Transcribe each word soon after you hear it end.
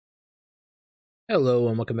Hello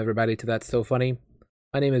and welcome everybody to That's So Funny.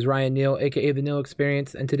 My name is Ryan Neal, aka The Neal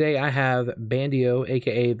Experience, and today I have Bandio,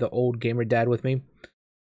 aka The Old Gamer Dad, with me.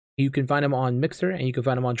 You can find him on Mixer and you can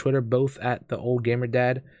find him on Twitter, both at The Old Gamer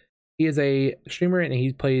Dad. He is a streamer and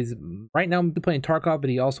he plays, right now I'm playing Tarkov, but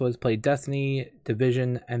he also has played Destiny,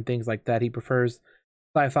 Division, and things like that. He prefers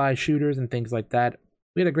sci-fi shooters and things like that.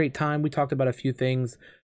 We had a great time. We talked about a few things,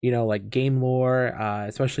 like game lore,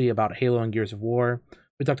 especially about Halo and Gears of War.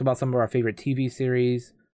 We talked about some of our favorite TV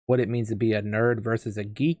series, what it means to be a nerd versus a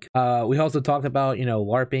geek. We also talked about,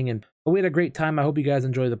 LARPing, but we had a great time. I hope you guys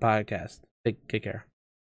enjoy the podcast. Take care.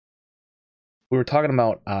 We were talking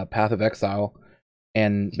about Path of Exile,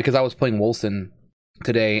 and because I was playing Wolcen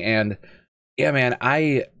today, and yeah, man,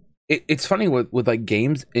 it's funny with like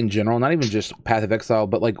games in general, not even just Path of Exile,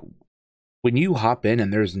 but like when you hop in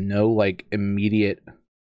and there's no like immediate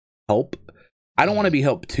help. I don't want to be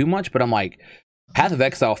helped too much, but I'm like, Path of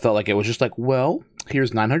Exile felt like it was just like, well,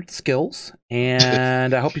 here's 900 skills,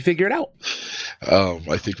 and I hope you figure it out.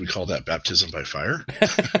 I think we call that baptism by fire.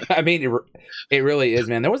 I mean, it really is,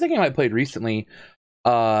 man. There was a game I played recently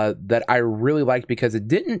that I really liked because it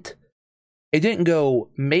didn't go,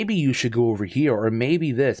 maybe you should go over here, or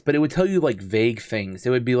maybe this, but it would tell you like vague things. It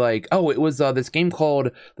would be like, oh, it was this game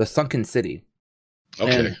called The Sunken City.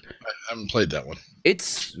 Okay, and I haven't played that one.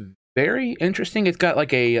 It's very interesting. It's got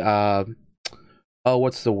like a...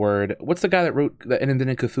 what's the word? What's the guy that wrote the Ended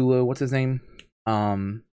in Cthulhu? What's his name?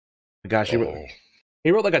 Gosh, he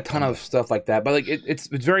wrote like a ton of stuff like that. But like it's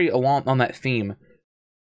very along on that theme.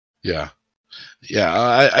 Yeah.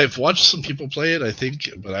 I've watched some people play it, I think,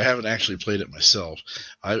 but I haven't actually played it myself.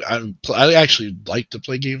 I actually like to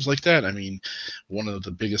play games like that. I mean, one of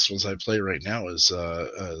the biggest ones I play right now is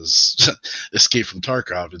Escape from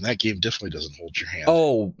Tarkov, and that game definitely doesn't hold your hand.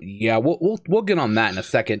 Oh yeah, we'll get on that in a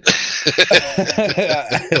second.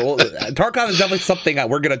 Tarkov is definitely something that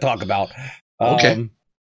we're gonna talk about. Okay.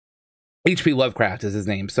 H.P. Lovecraft is his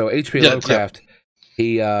name. So H.P. Lovecraft,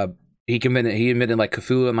 he invented like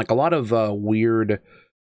Cthulhu and like a lot of weird,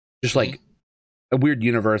 just like a weird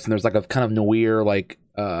universe, and there's like a kind of noir like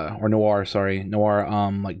noir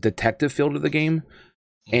like detective feel to the game.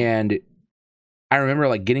 And I remember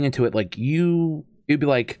like getting into it, like you'd be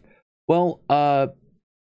like, well,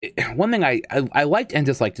 one thing I liked and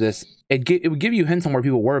disliked this, it would give you hints on where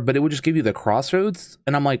people were, but it would just give you the crossroads,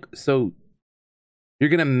 and I'm like, so you're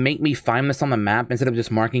gonna make me find this on the map instead of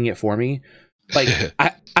just marking it for me? Like,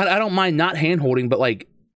 I don't mind not hand holding, but like,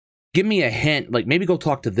 give me a hint. Like, maybe go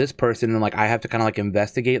talk to this person, and like I have to kind of like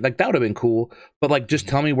investigate. Like that would have been cool, but like just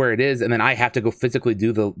tell me where it is, and then I have to go physically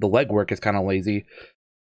do the legwork. Is kind of lazy.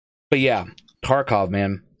 But yeah, Tarkov,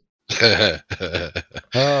 man.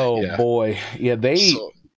 Oh yeah. Boy, yeah, they.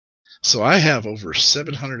 So I have over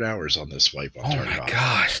 700 hours on this wipe on Tarkov. Oh my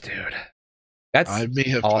gosh, dude. That's I may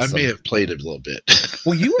have played it a little bit.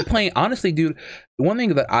 Well, you were playing, honestly, dude. One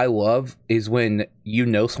thing that I love is when you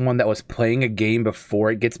know someone that was playing a game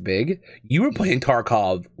before it gets big. You were playing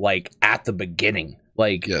Tarkov like at the beginning,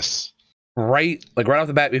 like yes, right off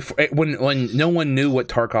the bat, before when no one knew what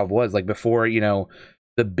Tarkov was, like before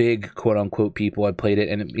the big quote unquote people had played it,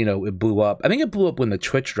 and it blew up. I think it blew up when the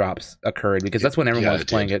Twitch drops occurred because that's when everyone was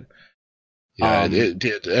playing it. Yeah, it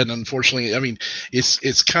did, and unfortunately, I mean,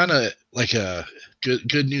 it's kind of like a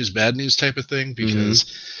good news, bad news type of thing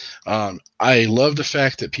because I love the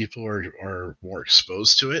fact that people are more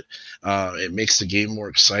exposed to it. It makes the game more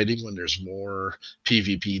exciting when there's more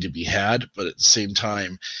PvP to be had, but at the same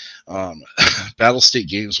time, Battlestate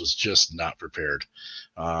Games was just not prepared.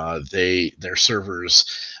 Their servers,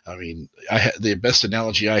 I mean, the best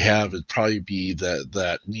analogy I have would probably be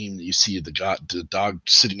that meme that you see the dog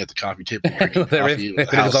sitting at the coffee table drinking coffee with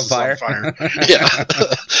the house on fire. Yeah,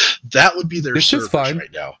 that would be their servers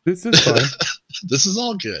right now. This is fine. This is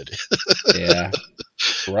all good. Yeah,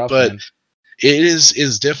 rough, but man. It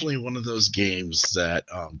is definitely one of those games that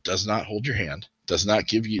does not hold your hand, does not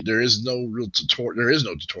give you. There is no real tutorial. There is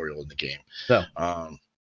no tutorial in the game. No.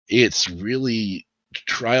 It's really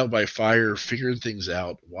trial by fire, figuring things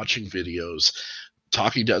out, watching videos,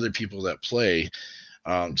 talking to other people that play,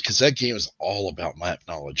 because that game is all about map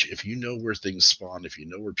knowledge. If you know where things spawn, if you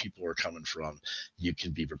know where people are coming from, you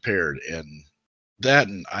can be prepared. And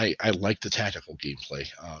I like the tactical gameplay.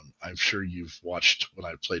 I'm sure you've watched when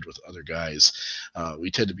I've played with other guys. We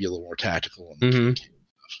tend to be a little more tactical.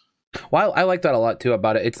 Well, I like that a lot too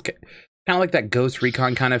about it. It's kind of like that Ghost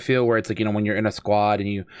Recon kind of feel where it's like, when you're in a squad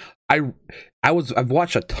and I've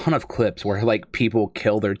watched a ton of clips where like people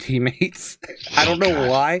kill their teammates. I don't know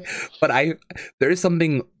why, but there is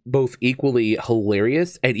something both equally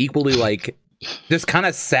hilarious and equally like just kind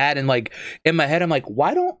of sad, and like in my head I'm like,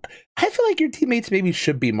 why don't I feel like your teammates maybe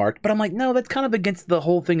should be marked, but I'm like, no, that's kind of against the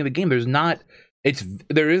whole thing of the game. There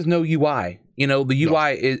is no UI. You know, the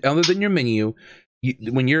UI is other than your menu.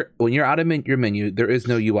 When you're out of your menu, there is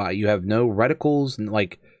no UI. You have no reticles and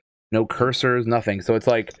like no cursors, nothing. So it's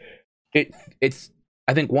like it's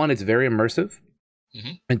I think one, it's very immersive,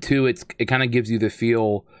 and two, it kind of gives you the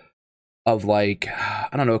feel of like, I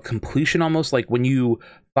don't know, completion almost, like when you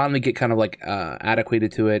finally get kind of like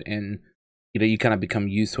adequated to it, and you know you kind of become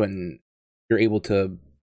used to it, and you're able to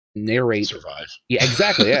narrate, survive. Yeah,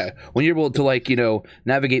 exactly. Yeah, when you're able to like, you know,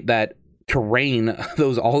 navigate that terrain,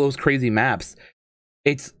 all those crazy maps,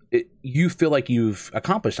 you feel like you've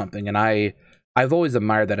accomplished something. And I've always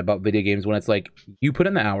admired that about video games, when it's like you put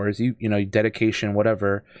in the hours, you know, dedication,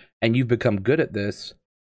 whatever, and you've become good at this.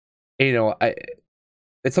 And, you know,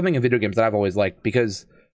 it's something in video games that I've always liked, because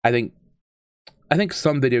I think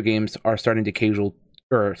some video games are starting to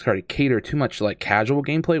cater too much to like casual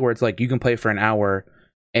gameplay, where it's like you can play for an hour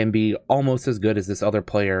and be almost as good as this other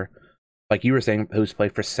player, like you were saying, who's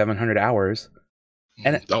played for 700 hours.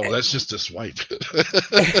 And that's just this wipe.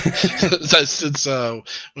 That's since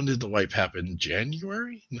when did the wipe happen?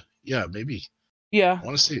 January? Yeah, maybe. Yeah, I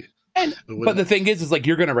want to see. But the thing is like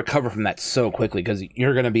you're gonna recover from that so quickly, because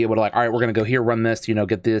you're gonna be able to like, all right, we're gonna go here, run this, you know,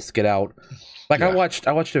 get this, get out. Like I watched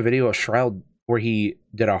a video of Shroud where he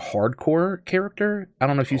did a hardcore character. I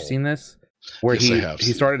don't know if you've seen this, where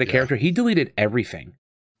he started a character. He deleted everything,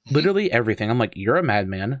 literally everything. I'm like, you're a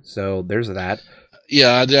madman. So there's that.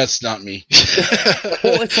 Yeah, that's not me.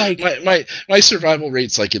 Well, it's like my survival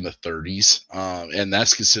rate's like in the 30s, and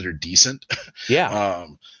that's considered decent. Yeah.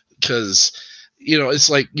 Because you know, it's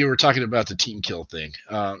like you were talking about the team kill thing.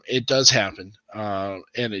 It does happen,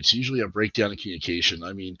 and it's usually a breakdown in communication.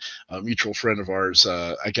 I mean, a mutual friend of ours,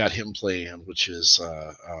 I got him playing, which is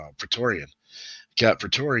Praetorian. Got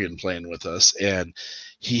Praetorian playing with us, and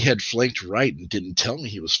he had flanked right and didn't tell me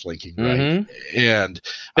he was flanking right. And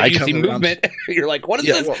I see movement. You're like, what is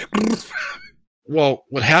this? Well,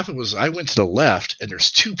 what happened was I went to the left, and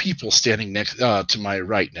there's two people standing next to my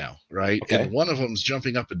right now, right? Okay. And one of them's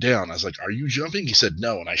jumping up and down. I was like, "Are you jumping?" He said,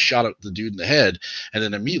 "No," and I shot at the dude in the head, and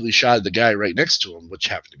then immediately shot at the guy right next to him, which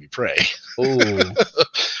happened to be Prey. Oh,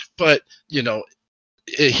 but you know.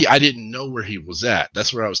 I didn't know where he was at.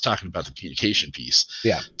 That's where I was talking about the communication piece.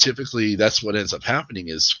 Yeah. Typically, that's what ends up happening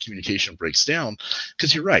is communication breaks down,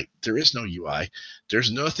 because you're right. There is no UI.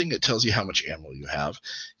 There's nothing that tells you how much ammo you have.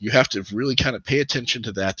 You have to really kind of pay attention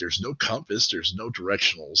to that. There's no compass. There's no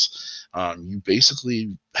directionals. You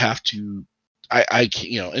basically have to.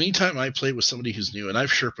 You know, anytime I play with somebody who's new, and I've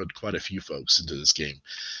sherped quite a few folks into this game,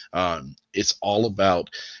 it's all about,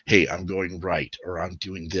 hey, I'm going right, or I'm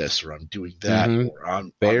doing this, or I'm doing that, or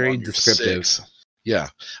I'm very on descriptive. 6. Yeah,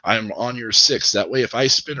 I'm on your 6. That way, if I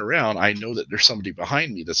spin around, I know that there's somebody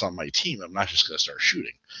behind me that's on my team. I'm not just going to start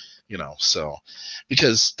shooting, you know. So,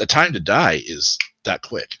 because the time to die is that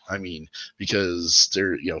quick. I mean, because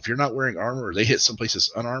they're, you know, if you're not wearing armor or they hit someplace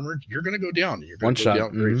that's unarmored, you're going to go down. You're going to go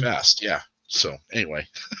down very fast. Yeah. So anyway,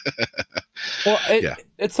 well,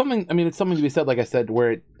 it's something. I mean, it's something to be said. Like I said,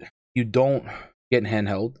 where you don't get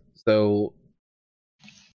handheld. So,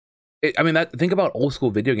 I mean, think about old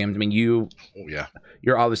school video games. I mean,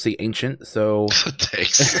 you're obviously ancient. So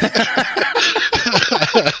thanks.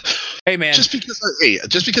 Hey man, just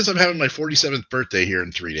because I'm having my 47th birthday here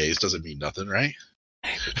in 3 days doesn't mean nothing, right?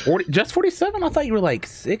 Just 47? I thought you were like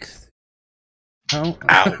 6. Oh,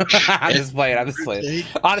 ouch! I'm just playing.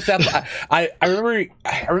 Honestly, I remember.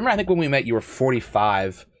 I think when we met, you were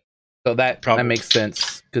 45. So that makes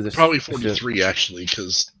sense, because it's probably 43 actually,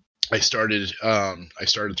 because I started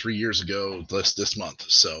 3 years ago this month.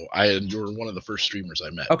 So you were one of the first streamers I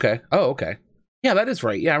met. Okay. Oh, okay. Yeah, that is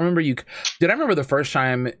right. Yeah, I remember you. I remember the first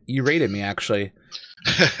time you rated me, actually?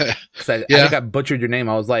 Because I think I butchered your name.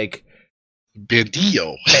 I was like,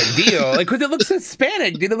 Bandillo, like, because it looks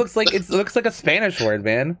Hispanic, dude. It looks like a Spanish word,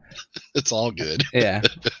 man. It's all good. Yeah.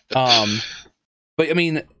 But I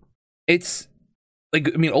mean, it's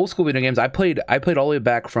like, I mean, old school video games. I played all the way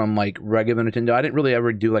back from like regular Nintendo. I didn't really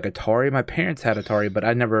ever do like Atari. My parents had Atari, but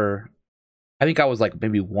I think I was like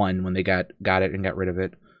maybe 1 when they got it and got rid of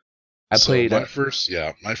it. Played my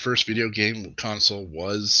first video game console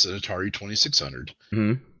was an Atari 2600.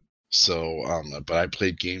 Mm-hmm. So, but I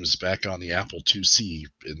played games back on the Apple IIc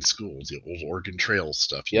in school, the old Oregon Trail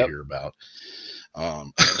stuff you hear about.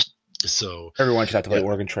 So everyone should have to play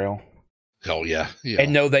Oregon Trail. Hell yeah.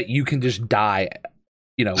 And know that you can just die,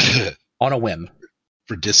 you know, on a whim.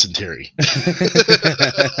 For dysentery.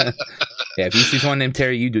 Yeah, if you see someone named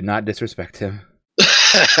Terry, you do not disrespect him.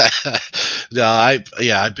 No,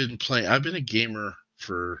 I've been playing. I've been a gamer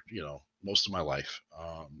for most of my life.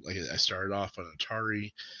 Like I started off on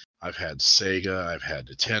Atari. I've had Sega. I've had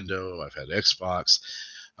Nintendo. I've had Xbox.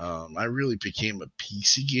 I really became a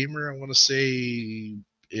PC gamer, I want to say,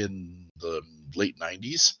 in the late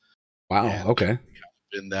 90s. Wow. And okay.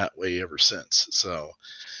 Been that way ever since. So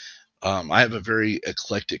I have a very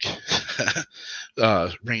eclectic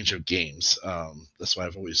range of games. That's why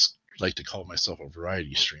I've always liked to call myself a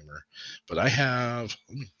variety streamer. But I have,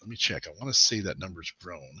 let me check. I want to say that number's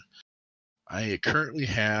grown. I currently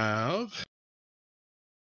have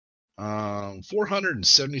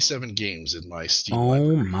 477 games in my Steam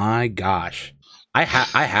library. Oh my gosh. I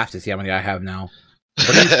have to see how many I have now.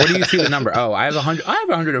 Where do you see the number? Oh, I have 100. I have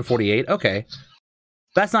 148. Okay.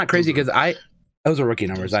 That's not crazy because those are rookie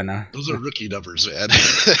numbers, I know. Those are rookie numbers, man.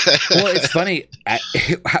 Well, it's funny.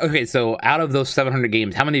 Okay, so out of those 700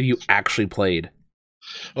 games, how many of you actually played?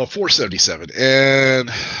 Well, 477. And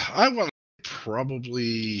I want to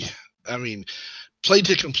probably, played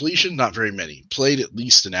to completion, not very many. Played at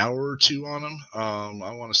least an hour or two on them.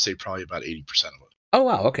 I want to say probably about 80% of it. Oh,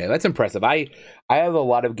 wow. Okay, that's impressive. I have a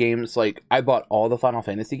lot of games. Like, I bought all the Final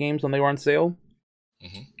Fantasy games when they were on sale.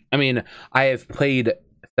 Mm-hmm. I have played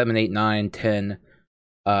 7, 8, 9, 10,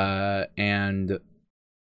 and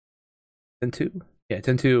 10-2. Yeah,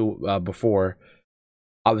 10-2 before.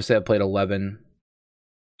 Obviously, I played 11.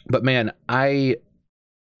 But man, I've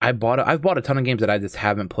bought a ton of games that I just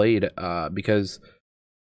haven't played because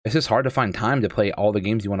it's just hard to find time to play all the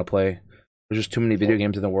games you want to play. There's just too many video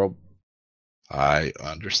games in the world. I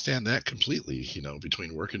understand that completely.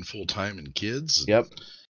 Between working full time and kids. Yep.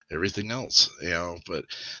 Everything else, but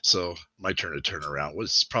so my turn to turn around.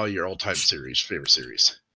 What's probably your all-time favorite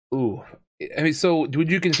series? Ooh, so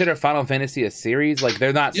would you consider Final Fantasy a series? Like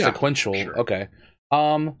they're not sequential. Sure. Okay.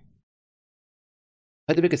 I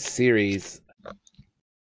had to pick a series.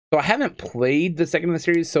 So I haven't played the second of the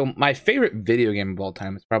series. So my favorite video game of all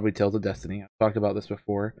time is probably Tales of Destiny. I've talked about this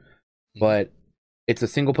before, but it's a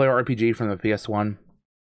single-player RPG from the PS1.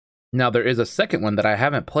 Now there is a second one that I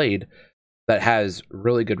haven't played that has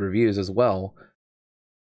really good reviews as well.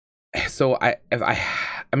 So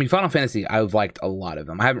Final Fantasy, I've liked a lot of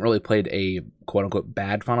them. I haven't really played a quote-unquote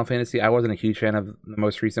bad Final Fantasy. I wasn't a huge fan of the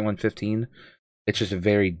most recent one, 15. It's just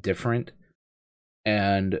very different.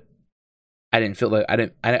 And I didn't feel like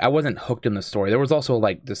I wasn't hooked in the story. There was also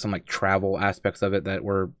like just some like travel aspects of it that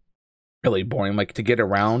were really boring. Like to get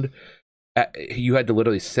around, you had to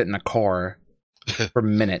literally sit in a car for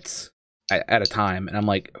minutes at a time, and I'm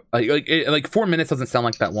like 4 minutes doesn't sound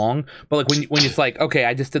like that long, but like when it's like, okay,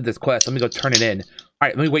 I just did this quest, let me go turn it in. All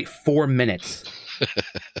right, let me wait 4 minutes,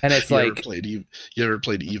 and it's you ever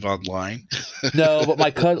played EVE Online? No, but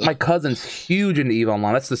my cousin's huge into EVE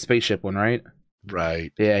Online. That's the spaceship one, right?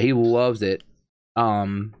 Right. Yeah, he loves it. Or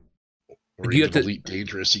even Elite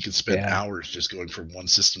Dangerous, you can spend hours just going from one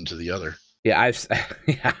system to the other. Yeah, I've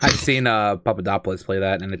seen Papadopoulos play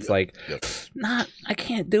that, and it's I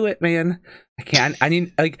can't do it, man. I can't.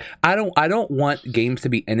 I don't want games to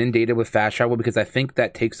be inundated with fast travel because I think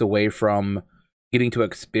that takes away from getting to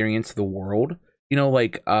experience the world.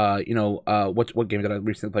 What game did I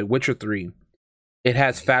recently play? Witcher 3. It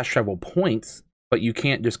has fast travel points, but you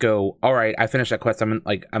can't just go, all right, I finished that quest. I'm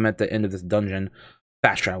at the end of this dungeon.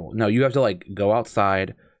 Fast travel. No, you have to go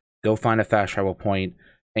outside, go find a fast travel point.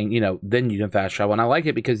 And then you can fast travel, and I like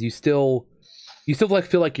it because you still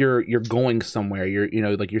feel like you're going somewhere.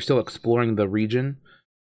 You're still exploring the region,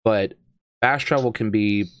 but fast travel can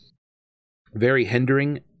be very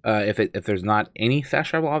hindering if there's not any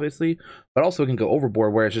fast travel, obviously. But also it can go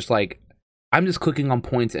overboard where it's just like I'm just clicking on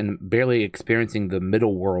points and barely experiencing the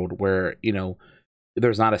middle world where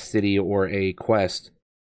there's not a city or a quest.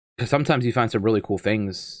 Because sometimes you find some really cool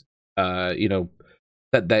things,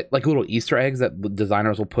 that like little Easter eggs that the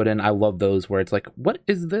designers will put in. I love those where it's like, what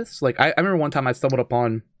is this? Like I remember one time I stumbled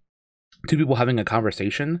upon two people having a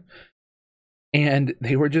conversation, and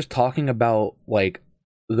they were just talking about like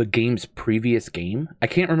the game's previous game. I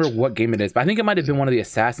can't remember what game it is, but I think it might have been one of the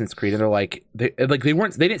Assassin's Creed. And they're like, they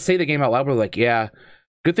didn't say the game out loud, but they're like, yeah,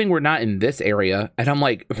 good thing we're not in this area. And I'm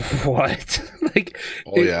like, what?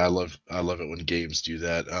 I love it when games do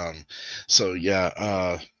that.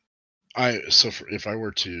 If I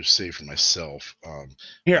were to say for myself,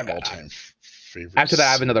 here, my all-time favorite. After that,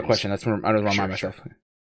 I have another question. That's from I don't remind myself.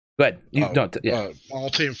 Go ahead. My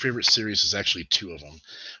all-time favorite series is actually two of them.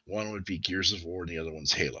 One would be Gears of War, and the other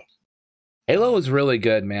one's Halo. Halo is really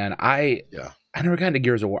good, man. I never got into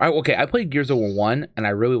Gears of War. I played Gears of War 1, and I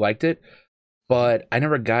really liked it, but I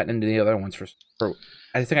never got into the other ones for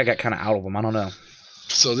I just think I got kind of out of them. I don't know.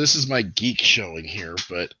 So this is my geek showing here,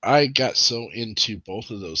 but I got so into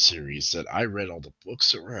both of those series that I read all the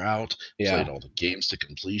books that were out, played all the games to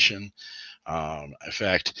completion. In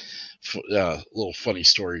fact, little funny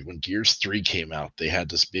story: when Gears 3 came out, they had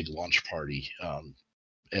this big launch party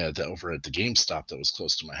over at the GameStop that was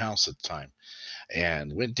close to my house at the time,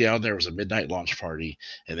 and went down there. It was a midnight launch party,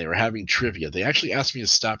 and they were having trivia. They actually asked me to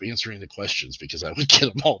stop answering the questions because I would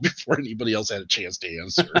get them all before anybody else had a chance to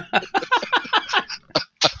answer.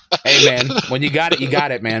 Hey man, when you got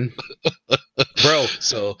it, man, bro.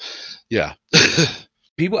 So, yeah.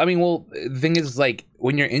 People, I mean, well, the thing is, like,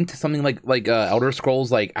 when you're into something like Elder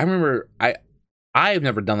Scrolls, like, I remember I've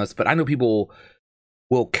never done this, but I know people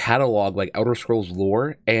will catalog like Elder Scrolls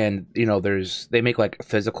lore, and you know, they make like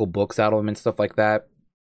physical books out of them and stuff like that.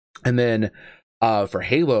 And then for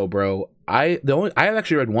Halo, bro, I have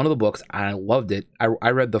actually read one of the books and I loved it.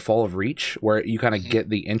 I read The Fall of Reach, where you kind of get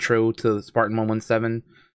the intro to Spartan 117,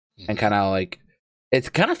 and kind of like, it's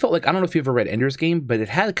kind of felt like, I don't know if you've ever read Ender's Game, but it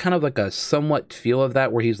had kind of like a somewhat feel of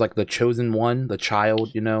that, where he's like the chosen one, the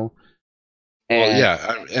child, you know. Well,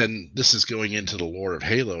 yeah, and this is going into the lore of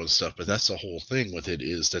Halo and stuff, but that's the whole thing with it,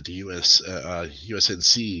 is that the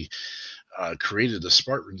USNC created the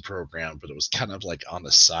Spartan program, but it was kind of like on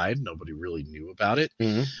the side. Nobody really knew about it.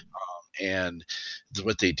 And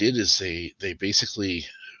what they did is they basically,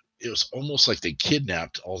 it was almost like they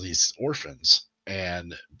kidnapped all these orphans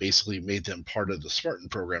and basically made them part of the Spartan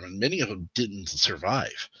program, and many of them didn't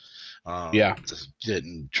survive.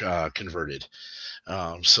 Didn't converted.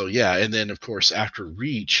 So yeah, and then of course after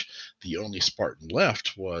Reach, the only Spartan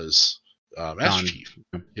left was Master Chief.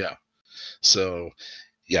 Yeah. So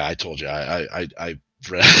yeah, I told you I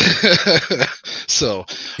read. So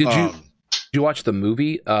did you watch the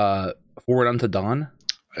movie Forward Unto Dawn?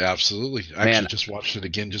 Absolutely. I actually just watched it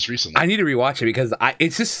again just recently. I need to rewatch it because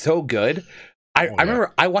it's just so good. I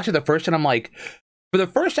remember I watched it the first, and I'm like, for the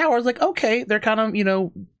first hour I was like, okay, they're kind of, you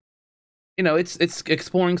know, it's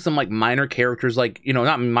exploring some like minor characters, like, you know,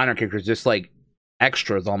 not minor characters, just like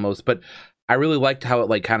extras almost. But I really liked how it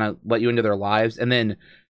like kind of let you into their lives, and then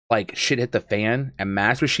like shit hit the fan and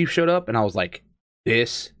Master Chief showed up, and I was like,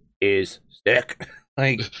 this is sick.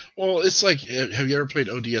 Like, well, it's like, have you ever played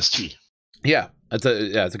ODST? Yeah, it's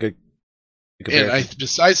a good. And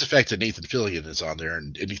besides the fact that Nathan Fillion is on there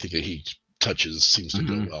and anything that he touches seems to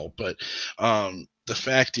go well, but the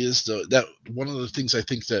fact is, though, that one of the things I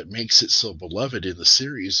think that makes it so beloved in the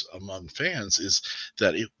series among fans is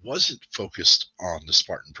that it wasn't focused on the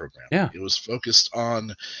Spartan program. Yeah, it was focused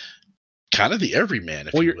on kind of the everyman,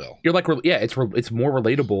 if you will. You're like, yeah, it's more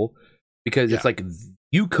relatable because it's like,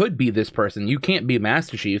 you could be this person, you can't be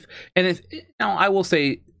Master Chief. And if, you know, I will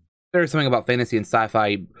say there's something about fantasy and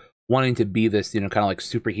sci-fi wanting to be this, you know, kind of like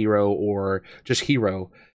superhero or just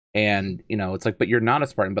hero. And, you know, it's like, but you're not a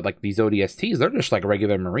Spartan. But like these ODSTs, they're just like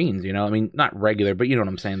regular Marines, you know? I mean, not regular, but you know what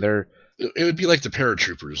I'm saying? It would be like the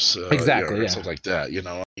paratroopers, exactly, or something like that. You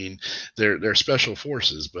know, I mean, they're special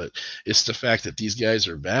forces, but it's the fact that these guys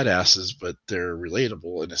are badasses, but they're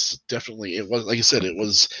relatable, and it's definitely, it was, like I said, it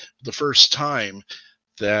was the first time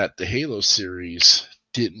that the Halo series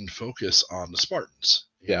didn't focus on the Spartans.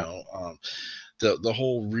 You know, the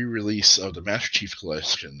whole re-release of the Master Chief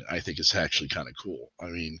Collection, I think, is actually kind of cool. I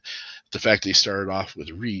mean, the fact they started off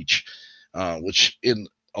with Reach, which in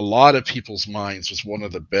a lot of people's minds was one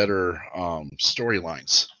of the better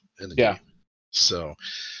storylines in the game. So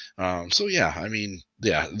yeah, I mean,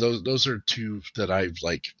 yeah, those are two that I've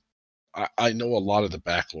like. I know a lot of the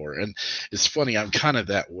back lore, and it's funny, I'm kind of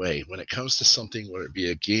that way when it comes to something, whether it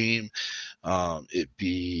be a game, it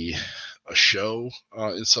be a show,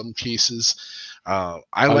 in some cases. I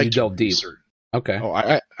like to research. Okay.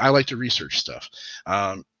 I like to research stuff.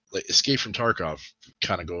 Like Escape from Tarkov,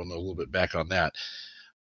 kind of going a little bit back on that.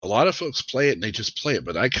 A lot of folks play it and they just play it,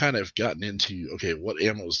 but I kind of gotten into, okay, what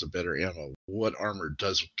ammo is the better ammo? What armor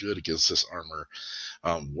does good against this armor?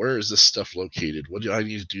 Where is this stuff located? What do I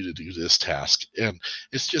need to do this task? And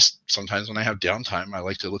it's just, sometimes when I have downtime, I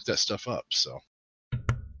like to look that stuff up. So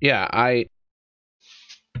yeah,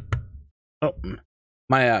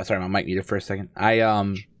 sorry, my mic muted for a second.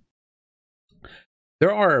 There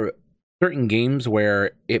are certain games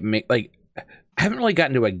where it I haven't really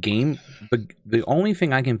gotten to a game, but the only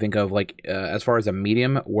thing I can think of, like, as far as a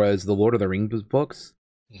medium, was the Lord of the Rings books.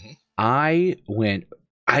 I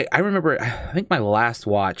remember, I think my last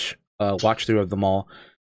watch through of them all,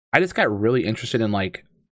 I just got really interested in, like,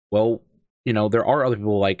 well, you know, there are other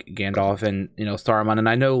people like Gandalf and, you know, Saruman, and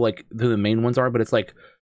I know, like, who the main ones are, but it's like,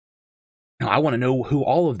 you know, I want to know who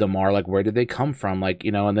all of them are, like, where did they come from, like,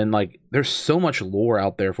 you know, and then, like, there's so much lore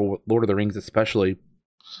out there for Lord of the Rings especially.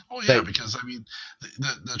 Oh yeah, because I mean,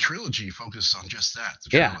 the trilogy focused on just that. The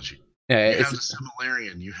trilogy. Yeah, you have the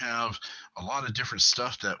Silmarillion. You have a lot of different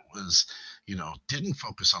stuff that was, didn't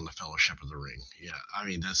focus on the Fellowship of the Ring. Yeah, I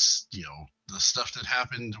mean, this, the stuff that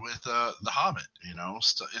happened with the Hobbit.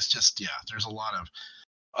 It's just there's a lot of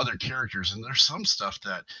other characters, and there's some stuff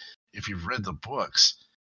that, if you've read the books,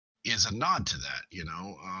 is a nod to that.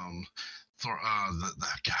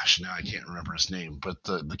 Gosh, now I can't remember his name, but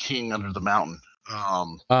the king under the mountain.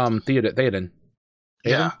 Theoden.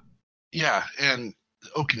 Yeah, and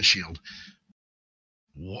Oakenshield.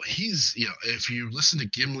 Well, he's, if you listen to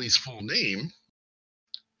Gimli's full name,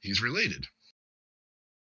 he's related.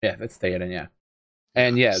 Yeah, that's Theoden. Yeah,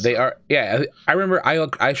 and they are. Yeah, I remember. I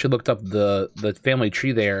actually looked up the family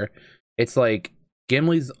tree there. It's like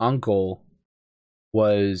Gimli's uncle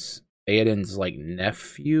was Theoden's like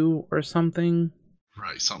nephew or something.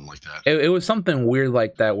 Right, something like that. It was something weird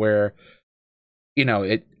like that where,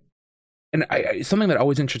 it. And something that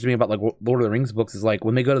always interests me about like Lord of the Rings books is like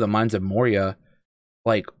when they go to the Mines of Moria,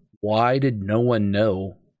 like why did no one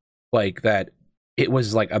know like that it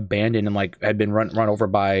was like abandoned and like had been run over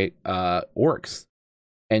by orcs?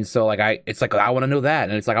 And so like I want to know that,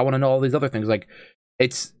 and it's like I want to know all these other things. Like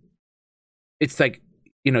it's like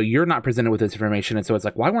you're not presented with this information, and so it's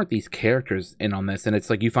like why weren't these characters in on this? And it's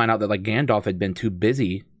like you find out that like Gandalf had been too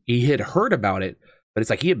busy. He had heard about it, but it's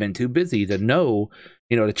like he had been too busy to know.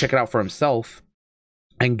 To check it out for himself,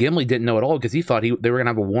 and Gimli didn't know at all because he thought they were gonna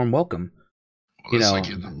have a warm welcome. Well, it's like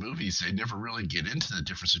in the movies, they never really get into the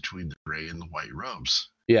difference between the gray and the white robes.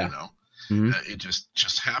 Yeah, it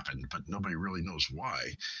just happened, but nobody really knows why.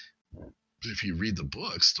 If you read the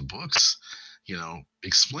books,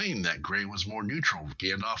 explain that gray was more neutral.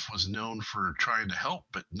 Gandalf was known for trying to help,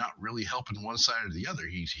 but not really helping one side or the other.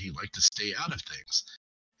 He liked to stay out of things.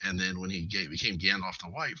 And then when he became Gandalf the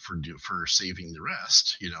White for saving the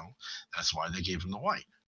rest, that's why they gave him the white.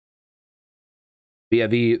 Yeah,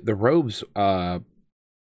 the robes.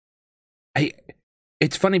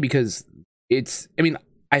 It's funny because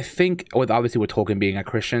I think with Tolkien being a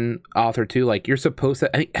Christian author too, like you're supposed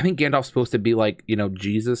to. I think Gandalf's supposed to be like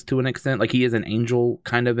Jesus to an extent. Like he is an angel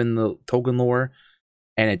kind of in the Tolkien lore,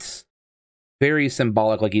 and it's very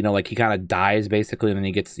symbolic. Like like he kind of dies basically, and then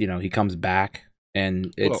he gets he comes back.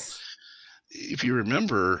 And it's if you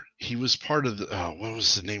remember, he was part of the what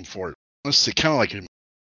was the name for it? Honestly, kind of like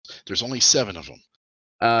there's only 7 of them.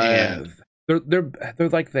 And they're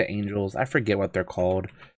like the angels. I forget what they're called.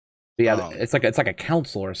 But yeah, it's like a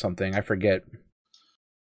council or something. I forget.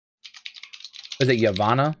 Is it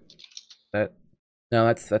Yavanna?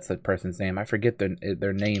 That's the person's name. I forget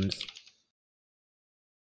their names.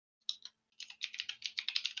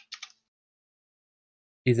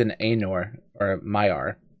 He's an Ainur or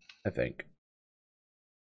Maiar, I think.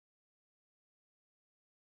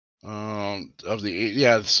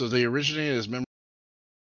 So they originated as members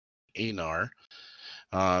of Ainur,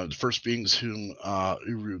 the first beings whom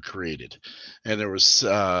Uru created, and there was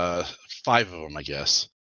 5 of them, I guess.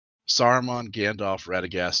 Saruman, Gandalf,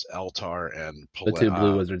 Radagast, Altar, and the 2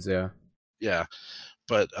 blue wizards. Yeah,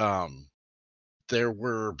 but there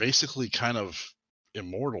were basically kind of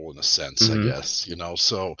immortal in a sense, I guess,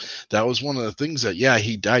 so that was one of the things that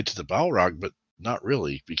he died to the Balrog, but not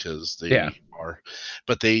really, because they are,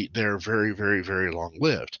 but they're very, very, very long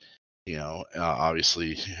lived.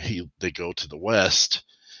 Obviously they go to the west,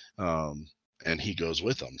 and he goes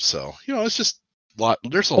with them, so it's just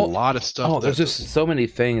there's a lot of stuff. There's just so many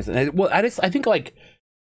things, and I think like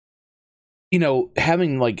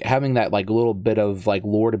having that like little bit of like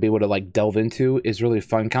lore to be able to like delve into is really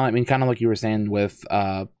fun. Kind of like you were saying with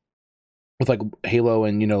like Halo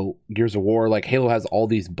and Gears of War. Like Halo has all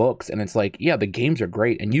these books, and it's like the games are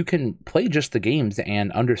great, and you can play just the games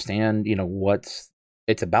and understand what's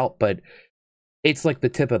it's about, but it's like the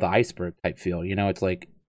tip of the iceberg type feel. It's like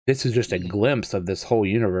this is just a glimpse of this whole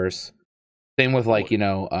universe. Same with like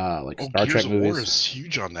like Star Trek movies. War is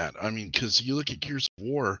huge on that. I mean, because you look at Gears of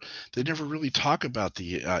War, they never really talk about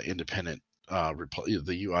the independent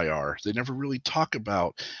the UIR. They never really talk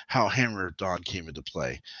about how Hammer of Dawn came into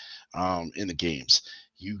play in the games.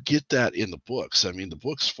 You get that in the books. I mean, the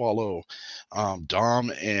books follow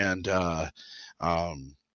Dom and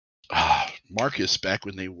Marcus back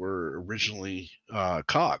when they were originally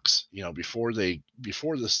cogs, before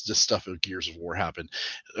this stuff of Gears of War happened.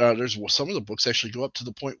 There's some of the books actually go up to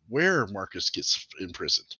the point where Marcus gets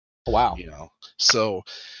imprisoned. Wow. So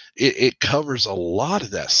it covers a lot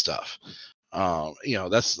of that stuff.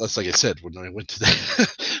 That's like I said, when I went to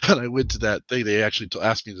that thing, they actually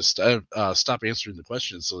asked me to stop answering the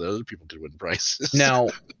questions so that other people could win prizes. Now,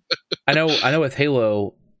 I know with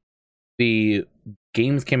Halo, the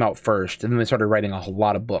games came out first, and then they started writing a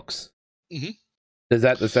lot of books. Mm-hmm. Is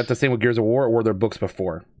that the same with Gears of War, or were there books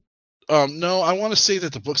before? No, I want to say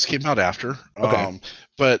that the books came out after. Okay.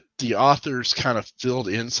 But the authors kind of filled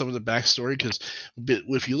in some of the backstory, because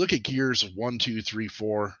if you look at Gears 1, 2, 3,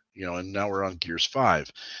 4, and now we're on Gears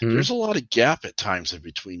 5, there's a lot of gap at times in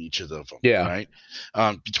between each of them. Yeah. Right.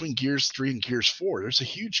 Between Gears 3 and Gears 4, there's a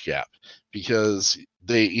huge gap because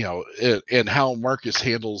they, and how Marcus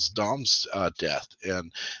handles Dom's death,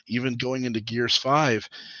 and even going into Gears 5,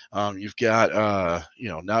 you've got,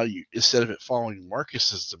 now you, instead of it following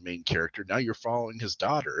Marcus as the main character, now you're following his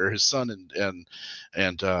daughter, or his son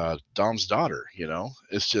and Dom's daughter.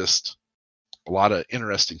 It's just a lot of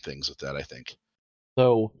interesting things with that, I think.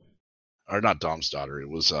 So, or not Dom's daughter. It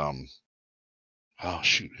was oh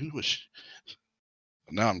shoot, who was she?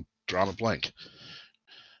 Now I'm drawing a blank.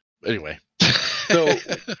 Anyway. So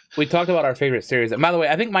we talked about our favorite series. And by the way,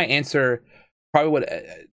 I think my answer probably would,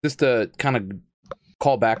 just to kind of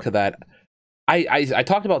call back to that, I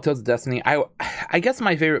talked about Tales of Destiny. I guess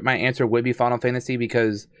my answer would be Final Fantasy,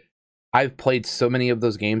 because I've played so many of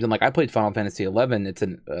those games, and like I played Final Fantasy 11.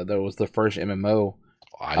 That was the first MMO.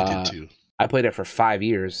 I did too. I played it for 5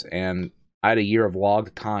 years, and I had a year of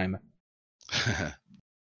logged time.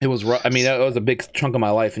 It was rough. I mean, it was a big chunk of my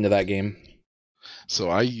life into that game. So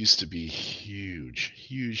I used to be huge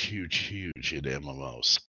in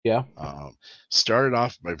MMOs. Yeah. Started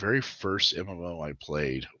off, my very first MMO I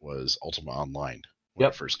played was Ultima Online when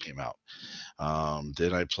it first came out.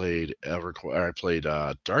 Then I played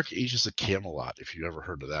Dark Ages of Camelot, if you ever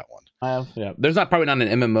heard of that one. I have. Yeah. There's probably not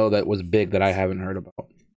an MMO that was big that I haven't heard about.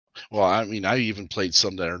 Well, I mean, I even played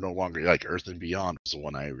some that are no longer, like Earth and Beyond was the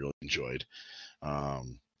one I really enjoyed.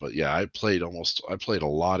 But yeah, I played a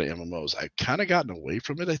lot of MMOs. I've kind of gotten away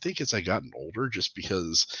from it, I think, as I gotten older, just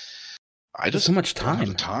because I just so much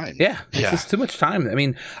time. Yeah, it's just too much time. I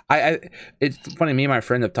mean, it's funny. Me and my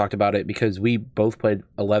friend have talked about it, because we both played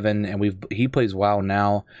 11, and he plays WoW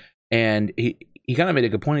now, and he kind of made a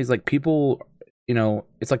good point. He's like, people,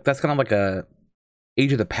 it's like that's kind of like a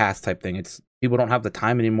age of the past type thing. It's people don't have the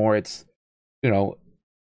time anymore. It's,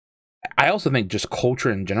 I also think just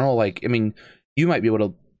culture in general. Like, I mean, you might be able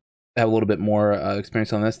to have a little bit more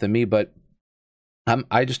experience on this than me, but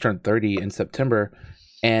I just turned 30 in September,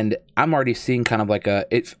 and I'm already seeing kind of like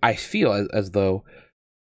I feel as though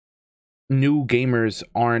new gamers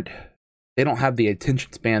they don't have the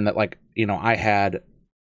attention span that, like, I had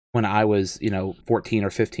when I was 14 or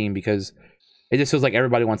 15, because it just feels like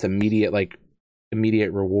everybody wants immediate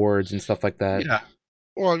rewards and stuff like that. Yeah.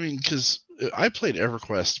 Well, I mean, because I played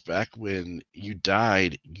EverQuest back when you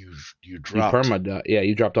died, you dropped.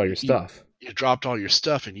 You dropped all your stuff. You dropped all your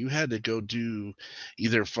stuff, and you had to go do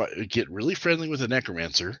either get really friendly with a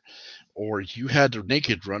necromancer, or you had to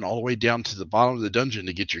naked run all the way down to the bottom of the dungeon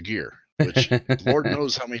to get your gear. Which Lord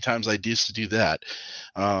knows how many times I used to do that.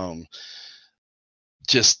 I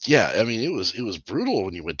mean, it was brutal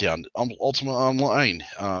when you went down Ultima Online.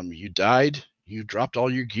 You died. You dropped all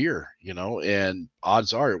your gear, and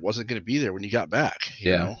odds are it wasn't going to be there when you got back.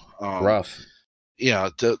 Rough. Yeah,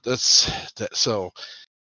 that's that. So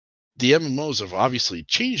the MMOs have obviously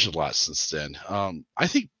changed a lot since then. I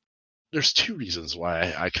think there's two reasons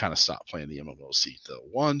why I kind of stopped playing the MMO scene, though.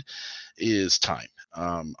 One is time.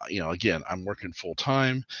 Again, I'm working full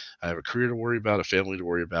time. I have a career to worry about, a family to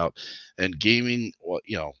worry about, and gaming. Well,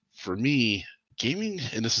 for me, gaming,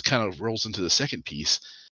 and this is kind of rolls into the second piece,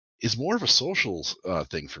 is more of a social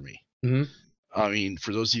thing for me. Mm-hmm. I mean,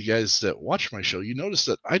 for those of you guys that watch my show, you notice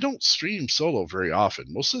that I don't stream solo very often.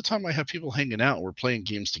 Most of the time I have people hanging out and we're playing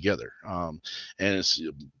games together. And it's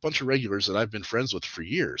a bunch of regulars that I've been friends with for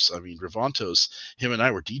years. I mean, Revantos, him and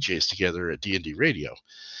I were DJs together at D&D Radio.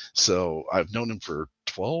 So I've known him for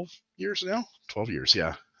 12 years now. 12 years,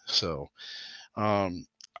 yeah. So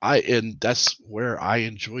and that's where I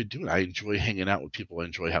enjoy doing it. I enjoy hanging out with people. I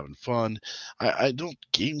enjoy having fun. I don't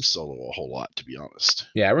game solo a whole lot, to be honest.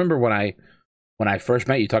 Yeah, I remember when I first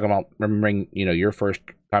met you, talking about remembering, your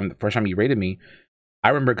the first time you rated me. I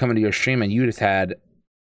remember coming to your stream, and you just had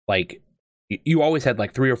you always had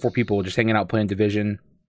 3 or 4 people just hanging out playing Division,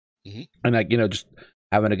 and just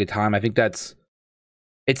having a good time. I think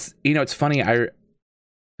it's funny.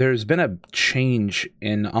 There's been a change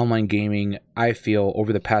in online gaming, I feel,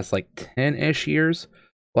 over the past 10-ish years.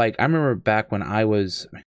 I remember back when I was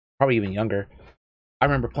probably even younger, I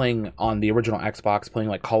remember playing on the original Xbox,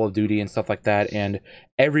 playing Call of Duty and stuff like that, and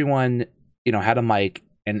everyone, had a mic,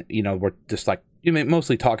 and we're just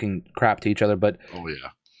mostly talking crap to each other, but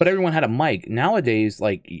but everyone had a mic. Nowadays,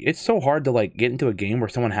 it's so hard to get into a game where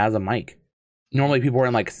someone has a mic. Normally, people are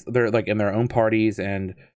in they're in their own parties,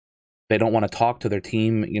 and they don't want to talk to their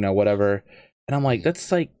team, you know, whatever. And I'm like,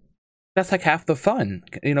 that's like half the fun,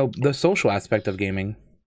 you know, the social aspect of gaming.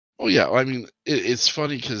 Oh yeah, I mean, it's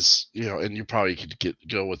funny because, you know, and you probably could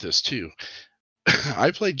go with this too. I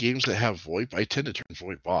play games that have VoIP. I tend to turn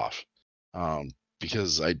VoIP off,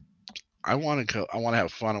 because I want to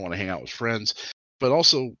have fun. I want to hang out with friends, but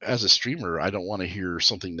also as a streamer, I don't want to hear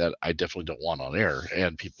something that I definitely don't want on air.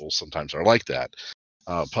 And people sometimes are like that.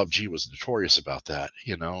 PUBG was notorious about that.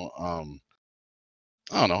 You know,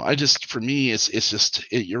 I don't know. For me, it's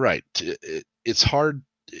just you're right. It's hard.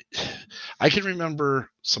 I can remember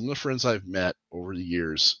some of the friends I've met over the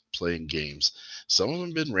years playing games. Some of them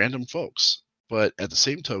have been random folks. But at the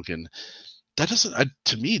same token, that doesn't,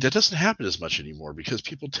 to me, that doesn't happen as much anymore because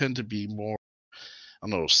people tend to be more, I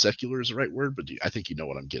don't know, secular is the right word, but I think you know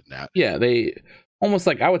what I'm getting at. Yeah, they almost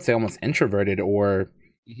like, I would say almost introverted or,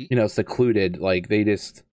 you know, secluded. Like they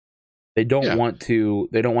don't want to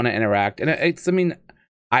interact. And it's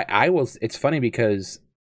funny because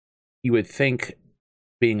you would think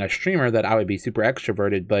being a streamer that I would be super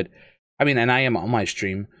extroverted, but I mean, and I am on my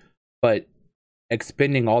stream, but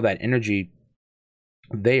expending all that energy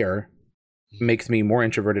there makes me more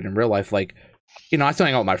introverted in real life. Like, you know, I still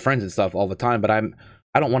hang out with my friends and stuff all the time, but I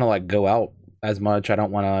don't want to like go out as much. I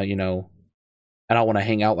don't want to, you know, I don't want to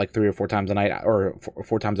hang out like 3 or 4 times a night or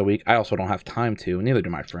 4 times a week. I also don't have time to, and neither do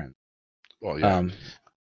my friends. Well, yeah.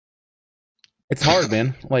 It's hard,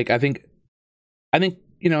 man. Like I think,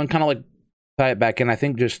 you know, and kind of like tie it back in,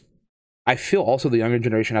 I feel also the younger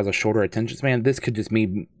generation has a shorter attention span. This could just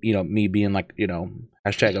me being like, you know,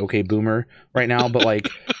 hashtag okay boomer right now, but like,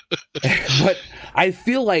 but I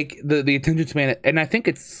feel like the attention span, and I think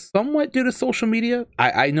it's somewhat due to social media.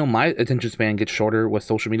 I know my attention span gets shorter with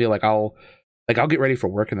social media. Like I'll get ready for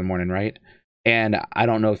work in the morning, right? And I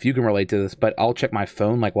don't know if you can relate to this, but I'll check my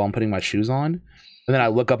phone like while I'm putting my shoes on, and then I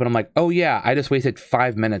look up and I'm like, oh yeah, I just wasted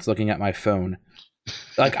 5 minutes looking at my phone.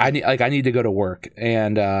 Like I need to go to work,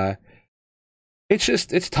 and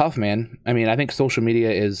it's tough, man. I mean, I think social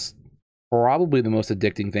media is probably the most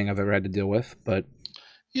addicting thing I've ever had to deal with, but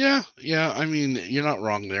yeah. I mean, you're not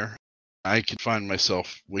wrong there. I can find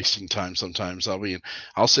myself wasting time sometimes.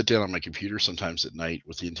 I'll sit down on my computer sometimes at night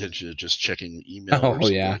with the intention of just checking email or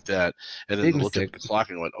something like that, and then look at the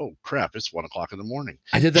clock and went, "Oh crap, it's 1 o'clock in the morning."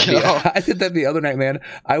 I did that. I did that the other night, man.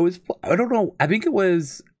 I don't know. I think it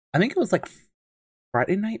was like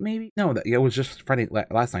Friday night, maybe. No, it was just Friday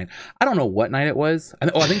last night. I don't know what night it was.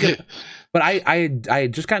 I think but I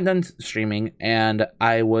had just gotten done streaming, and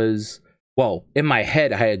I was, well, in my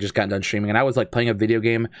head I had just gotten done streaming, and I was like playing a video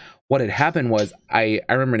game. What had happened was I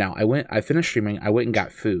remember now. I finished streaming. I went and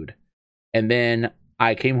got food, and then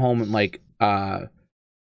I came home and like I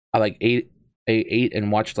like ate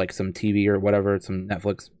and watched like some TV or whatever, some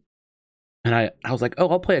Netflix, and I was like, oh,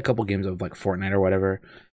 I'll play a couple games of like Fortnite or whatever.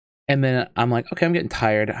 And then I'm like, okay, I'm getting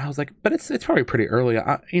tired. I was like, but it's probably pretty early.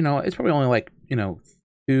 You know, it's probably only like, you know,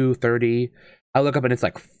 2:30. I look up and it's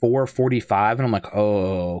like 4:45, and I'm like,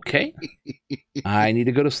 oh, okay. I need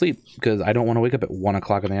to go to sleep because I don't want to wake up at 1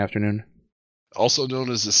 o'clock in the afternoon. Also known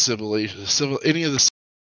as the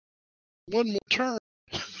one more turn.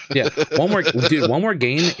 Yeah, one more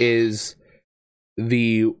game is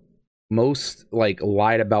the most like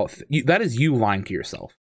lied about. That is you lying to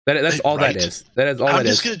yourself. That's all right. That is. That is all. I'm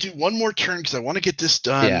just gonna do one more turn because I want to get this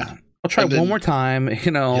done. Yeah, I'll try one more time.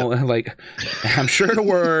 You know, yep. Like I'm sure it'll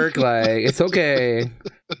work. Like it's okay.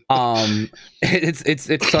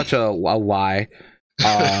 It's such a lie.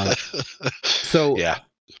 So yeah,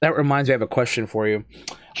 that reminds me. I have a question for you.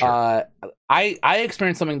 Sure. I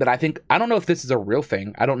experienced something that I don't know if this is a real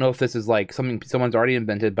thing. I don't know if this is like something someone's already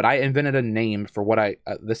invented, but I invented a name for what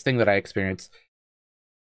this thing that I experienced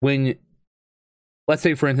when. Let's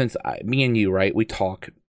say, for instance, me and you, right? We talk,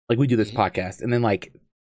 like we do this podcast, and then like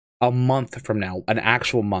a month from now, an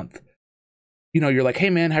actual month, you know, you're like,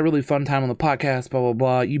 hey man, had a really fun time on the podcast, blah, blah,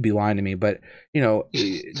 blah. You'd be lying to me, but you know,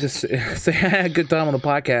 just say I had a good time on the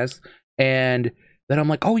podcast. And then I'm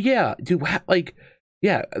like, oh yeah, dude, like,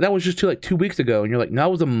 yeah, that was just 2 weeks ago. And you're like, no,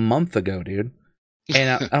 that was a month ago, dude.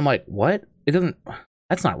 And I'm like, what?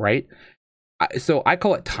 That's not right. So I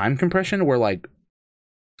call it time compression, where like,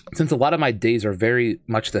 since a lot of my days are very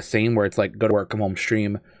much the same, where it's like go to work, come home,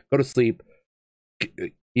 stream, go to sleep,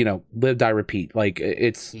 you know, live, die, repeat. Like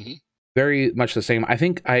it's very much the same. I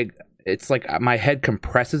think it's like my head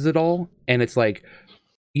compresses it all, and it's like,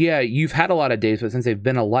 yeah, you've had a lot of days, but since they've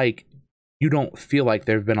been alike, you don't feel like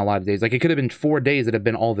there've been a lot of days. Like it could have been 4 days that have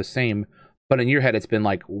been all the same, but in your head it's been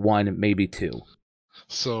like 1, maybe 2.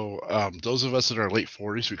 So those of us in our late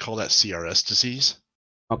 40s, we call that CRS disease.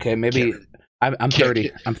 Okay, maybe. I'm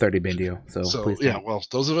 30. I'm 30, Bandio. So please yeah, well,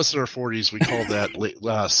 those of us in our 40s, we call that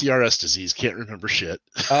CRS disease. Can't remember shit.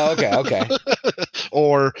 Oh, okay.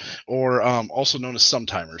 or also known as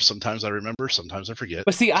sometimers. Sometimes I remember, sometimes I forget.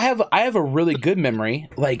 But see, I have a really good memory.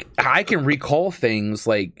 Like I can recall things.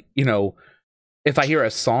 Like, you know, if I hear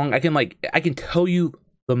a song, I can tell you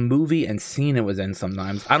the movie and scene it was in.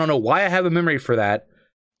 Sometimes I don't know why I have a memory for that,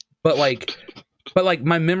 but like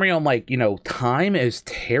my memory on, like, you know, time is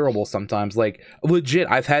terrible sometimes. Like legit,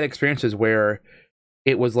 I've had experiences where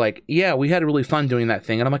it was like, yeah, we had really fun doing that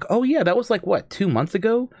thing, and I'm like, oh yeah, that was like what, 2 months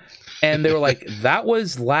ago, and they were like, that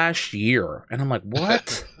was last year, and I'm like,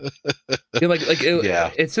 what? You know,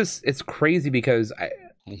 yeah, it's crazy because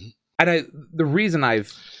mm-hmm. the reason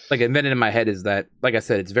I've like invented in my head is that, like I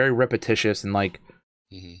said, it's very repetitious, and like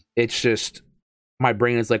mm-hmm. it's just my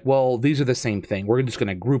brain is like, well, these are the same thing. We're just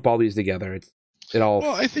gonna group all these together. Well,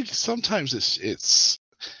 I think sometimes it's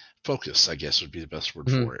focus, I guess would be the best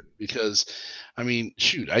word for it, because I mean,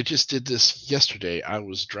 shoot, I just did this yesterday. I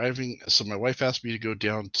was driving, so my wife asked me to go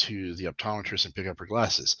down to the optometrist and pick up her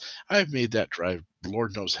glasses. I've made that drive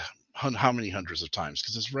Lord knows how many hundreds of times,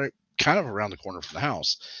 because it's right kind of around the corner from the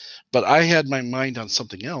house, but I had my mind on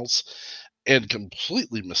something else and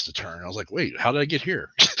completely missed a turn. I was like, wait, how did I get here?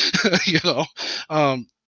 You know,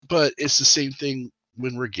 but it's the same thing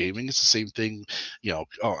when we're gaming. It's the same thing, you know.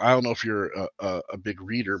 I don't know if you're a big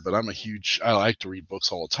reader, but I like to read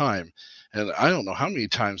books all the time, and I don't know how many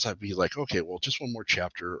times I'd be like, okay, well, just one more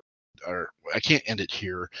chapter, or I can't end it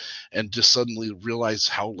here, and just suddenly realize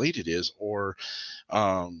how late it is. Or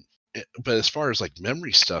but as far as like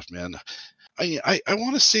memory stuff, man, I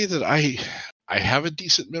want to say that I have a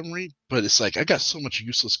decent memory, but it's like I got so much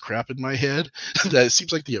useless crap in my head that it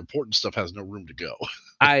seems like the important stuff has no room to go.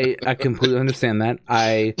 I completely understand that.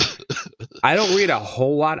 I don't read a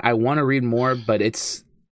whole lot. I want to read more, but it's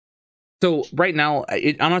so right now.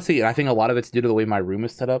 Honestly, I think a lot of it's due to the way my room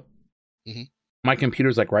is set up. Mm-hmm. My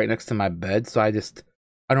computer's like right next to my bed, so I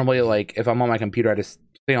don't really like, if I'm on my computer, I just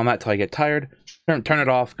stay on that till I get tired, turn it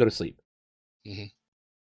off, go to sleep. Mm-hmm.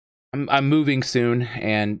 I'm moving soon,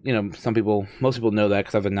 and you know, most people know that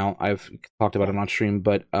because I've talked about it on stream.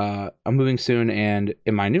 But I'm moving soon, and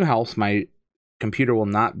in my new house, my computer will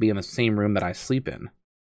not be in the same room that I sleep in.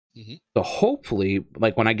 Mm-hmm. So hopefully,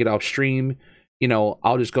 like when I get off stream, you know,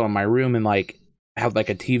 I'll just go in my room and like have like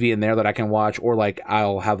a TV in there that I can watch, or like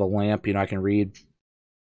I'll have a lamp, you know, I can read.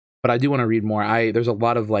 But I do want to read more. There's a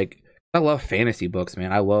lot of like, I love fantasy books,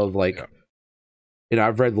 man. I love like, you know,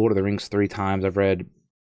 I've read Lord of the Rings 3 times. I've read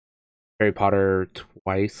Harry Potter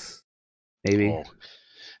twice, maybe. Oh,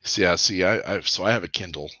 see, I have a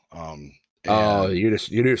Kindle. Oh, you're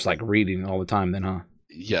just like reading all the time, then, huh?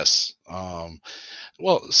 Yes.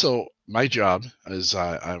 Well, so my job is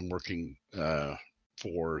I'm working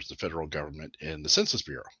for the federal government in the Census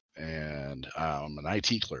Bureau, and I'm an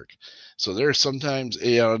IT clerk. So there's sometimes,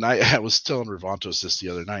 you know, and I was telling Revantos this the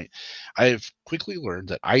other night. I've quickly learned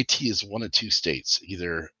that IT is one of two states: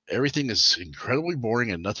 either everything is incredibly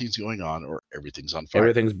boring and nothing's going on, or everything's on fire.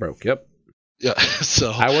 Everything's broke. Yep. Yeah.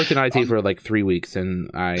 So I worked in IT for like 3 weeks,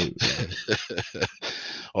 and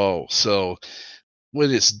oh, so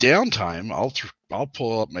when it's downtime, I'll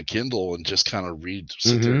pull up my Kindle and just kind of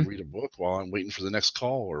sit there and read a book while I'm waiting for the next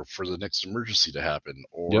call or for the next emergency to happen.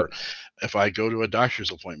 Or if I go to a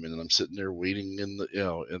doctor's appointment and I'm sitting there waiting in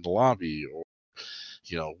the lobby, or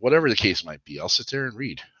whatever the case might be, I'll sit there and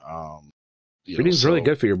read. Reading's really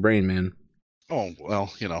good for your brain, man. Oh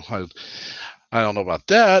well, I don't know about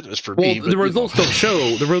that. It's for me. Well, the results don't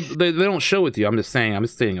show. They don't show with you. I'm just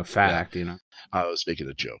saying a fact. Yeah. I was making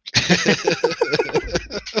a joke.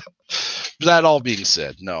 That all being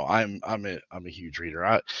said, no, I'm a huge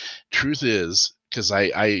reader. Truth is, because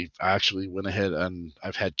I actually went ahead and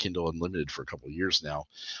I've had Kindle Unlimited for a couple of years now.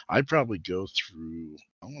 I probably go through,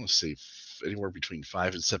 I want to say, anywhere between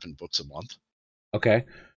 5 and 7 books a month. Okay,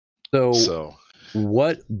 so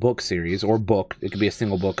what book series or book, it could be a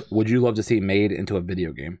single book, would you love to see made into a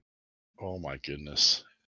video game? Oh my goodness.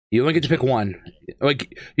 You only get to pick one.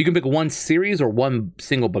 Like, you can pick one series or one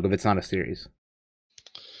single book if it's not a series.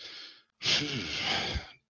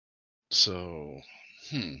 So,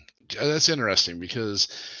 that's interesting, because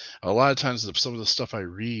a lot of times some of the stuff I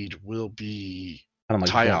read will be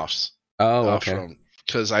tie-offs. Oh, okay.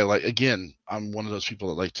 Because I'm one of those people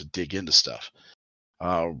that like to dig into stuff.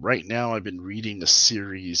 Right now, I've been reading a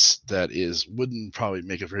series that wouldn't probably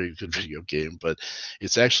make a very good video game, but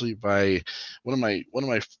it's actually by one of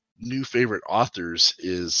my new favorite authors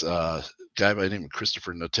is a guy by the name of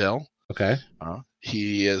Christopher Notel. Okay.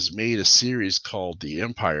 He has made a series called The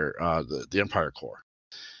Empire, the Empire Core,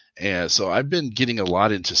 And so I've been getting a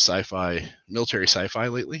lot into sci-fi, military sci-fi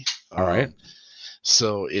lately. All right.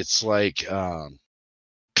 So it's like kind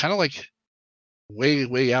of like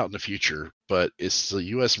way out in the future, but it's the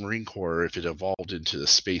U.S. Marine Corps if it evolved into the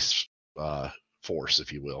space force,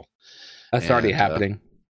 if you will. That's already happening.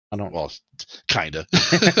 I don't. Well, kind of.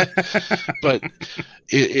 But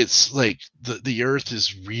it's like the Earth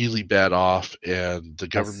is really bad off, and the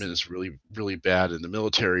government is really bad, and the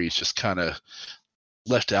military is just kind of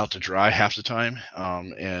left out to dry half the time.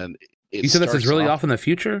 And you said this is really off in the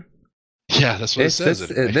future. Yeah, that's what it says.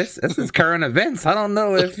 This is current events. I don't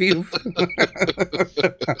know if you.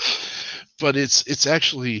 But it's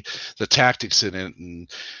actually the tactics in it and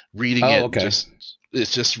reading it. Okay.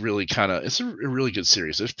 It's just really it's a really good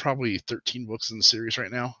series. There's probably 13 books in the series right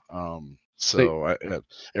now. So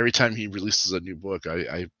every time he releases a new book,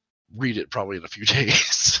 I read it probably in a few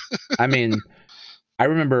days. I mean, I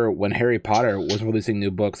remember when Harry Potter was releasing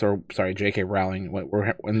new books, or sorry, J.K. Rowling,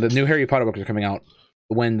 when the new Harry Potter books are coming out.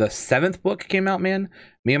 When the 7th book came out, man,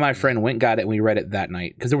 me and my friend went got it and we read it that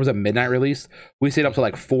night because there was a midnight release. We stayed up to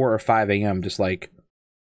like 4 or 5 a.m. just like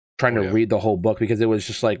trying to read the whole book because it was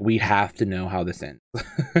just like we have to know how this ends.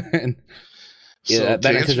 And that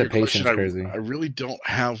anticipation is crazy. I really don't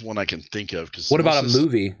have one I can think of. What about a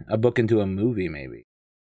movie? A book into a movie, maybe?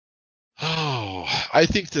 Oh, I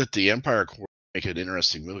think that the Empire Corps make an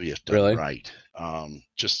interesting movie if done right.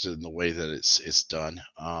 Just in the way that it's done.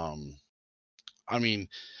 I mean,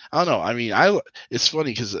 I don't know. I mean, it's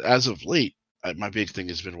funny because as of late, my big thing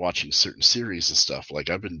has been watching certain series and stuff. Like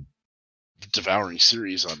I've been devouring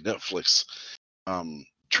series on Netflix.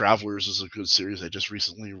 Travelers is a good series I just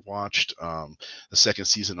recently watched. The 2nd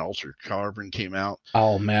season of Altered Carbon came out.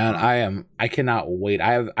 Oh man, I cannot wait.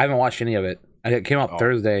 I haven't watched any of it. It came out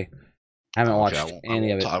Thursday. I haven't watched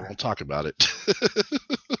any of it. I won't talk about it.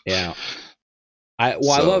 Yeah. I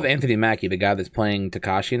love Anthony Mackie, the guy that's playing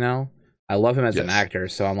Takashi now. I love him as an actor,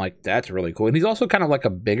 so I'm like, that's really cool. And he's also kind of like a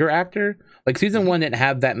bigger actor. Like season 1 didn't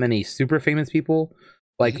have that many super famous people.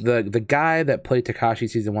 Like the guy that played Takashi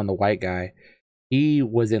season 1, the white guy, he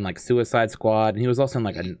was in like Suicide Squad, and he was also in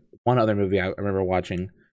like one other movie I remember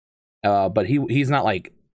watching. But he's not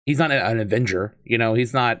an Avenger, you know.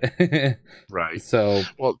 He's not right. So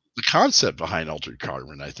well, the concept behind Altered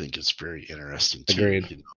Carbon, I think, is very interesting too. Agreed.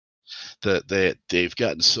 You know? That they've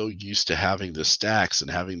gotten so used to having the stacks and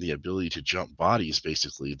having the ability to jump bodies,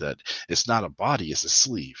 basically, that it's not a body, it's a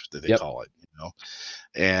sleeve that they call it, you know,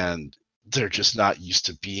 and they're just not used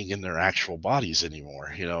to being in their actual bodies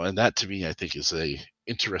anymore, you know, and that to me, I think, is a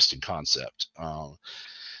interesting concept.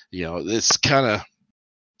 You know, it's kind of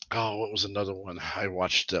what was another one I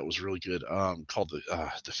watched that was really good? Called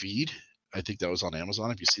the Feed. I think that was on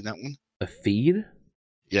Amazon. Have you seen that one? The Feed?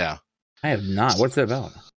 Yeah, I have not. What's it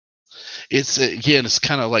about? It's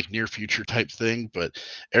kind of like near future type thing, but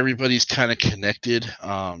everybody's kind of connected.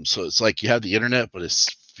 So it's like you have the internet, but it's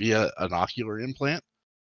via an ocular implant.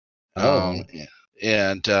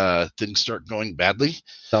 And things start going badly.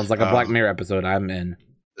 Sounds like a Black Mirror episode. I'm in.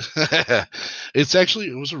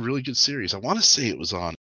 It was a really good series. I want to say it was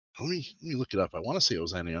on. Let me look it up. I want to say it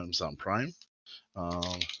was on Amazon Prime. Yeah,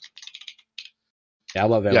 I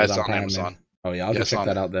love Amazon. Yeah, it's on Prime, Amazon. Man. Oh yeah, I'll just check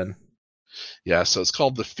that out then. Yeah, so it's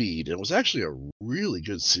called The Feed. It was actually a really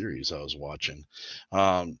good series I was watching.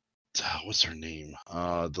 What's her name?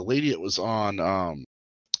 The lady it was on. Now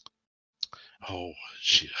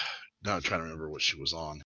I'm trying to remember what she was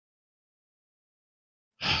on.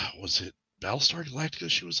 Was it Battlestar Galactica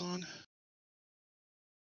she was on?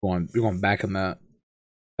 You're going back in the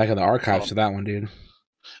archives to that one, dude.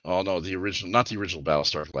 Oh no, the original, not the original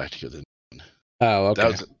Battlestar Galactica. Oh,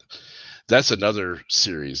 okay. That's another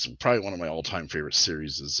series. Probably one of my all-time favorite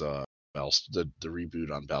series is the reboot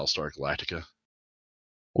on Battlestar Galactica.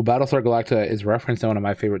 Well, Battlestar Galactica is referenced in one of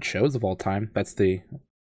my favorite shows of all time. That's the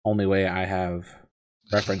only way I have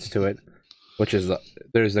reference to it. Which is have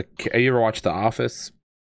you ever watched The Office?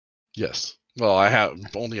 Yes. Well, I have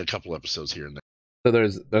only a couple episodes here and there. So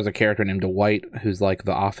there's a character named Dwight who's like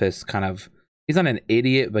The Office kind of. He's not an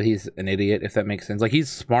idiot, but he's an idiot, if that makes sense. Like he's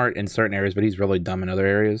smart in certain areas, but he's really dumb in other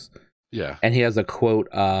areas. Yeah. And he has a quote,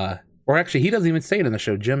 or actually he doesn't even say it in the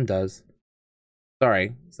show, Jim does.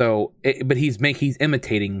 Sorry. So, but he's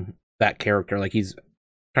imitating that character, like he's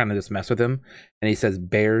trying to just mess with him, and he says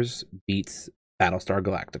Bears beats Battlestar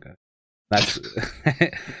Galactica. That's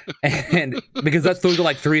and because those are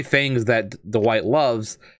like 3 things that Dwight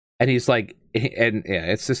loves, and he's like, and yeah,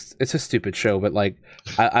 it's a stupid show, but like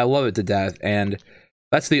I love it to death. And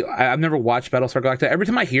that's I've never watched Battlestar Galactica. Every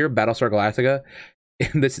time I hear Battlestar Galactica,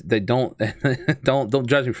 they don't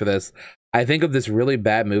judge me for this. I think of this really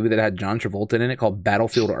bad movie that had John Travolta in it called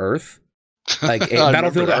Battlefield Earth. Like I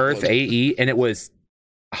Battlefield remember that Earth one. AE, and it was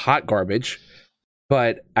hot garbage.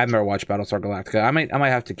 But I've never watched Battlestar Galactica. I might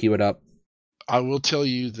have to queue it up. I will tell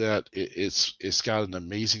you that it's got an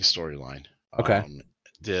amazing storyline. Okay.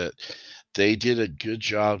 That they did a good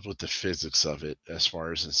job with the physics of it, as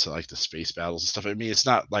far as it's like the space battles and stuff. I mean, it's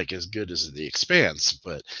not like as good as The Expanse,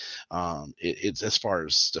 but it's as far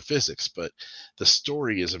as the physics. But the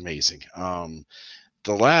story is amazing. The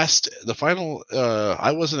final,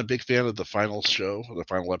 I wasn't a big fan of the final show, the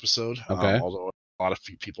final episode. Okay. Although a lot of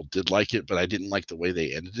people did like it, but I didn't like the way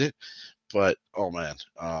they ended it. But oh man,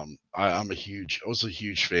 I was a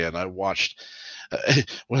huge fan. I watched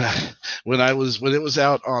when it was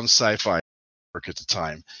out on Sci-Fi Network at the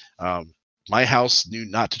time. My house knew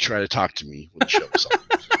not to try to talk to me when the show was on.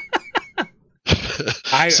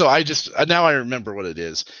 So now I remember what it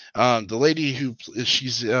is. The lady who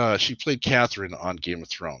she played Catherine on Game of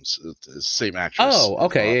Thrones, the same actress. Oh,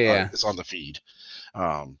 okay, yeah. It's on the feed.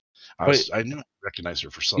 I knew I recognized her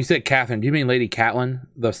for something. You said Catherine. Do you mean Lady Catelyn,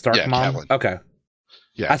 the Stark mom? Catelyn. Okay.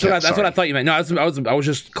 Yeah, that's what I thought you meant. No, I was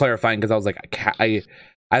just clarifying because I was like, I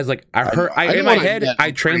in my head I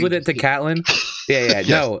translated it to Catelyn. Yeah. Yes,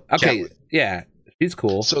 no, okay, Catelyn. Yeah, she's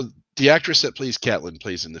cool. So the actress that plays Catelyn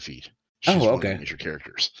plays in the feed. She's one of the major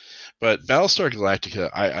characters. But Battlestar Galactica,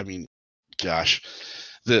 I mean, gosh,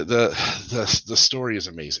 the story is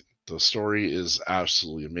amazing. The story is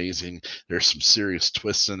absolutely amazing. There's some serious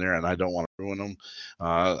twists in there, and I don't want to ruin them.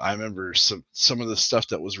 I remember some of the stuff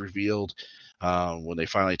that was revealed when they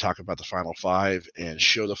finally talk about the Final Five and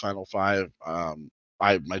show the Final Five.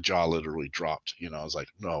 My jaw literally dropped. I was like,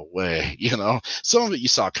 no way. Some of it you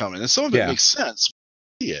saw coming, and some of it makes sense.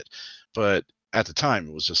 See it, but at the time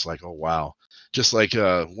it was just like, oh wow. Just like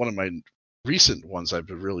one of my recent ones I've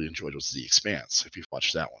really enjoyed was The Expanse. If you've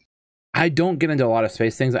watched that one. I don't get into a lot of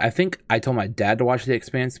space things. I think I told my dad to watch The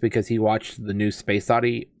Expanse because he watched the new Space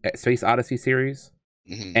Odyssey series,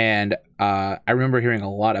 and I remember hearing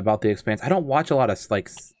a lot about The Expanse. I don't watch a lot of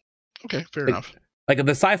Okay, fair enough. Like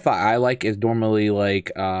the sci-fi I like is normally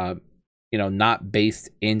like not based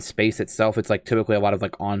in space itself. It's like typically a lot of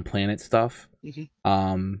like on planet stuff.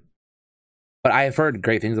 But I have heard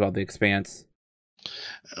great things about The Expanse.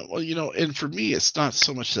 Well, and for me, it's not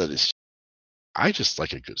so much that it's. I just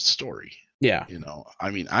like a good story. Yeah. I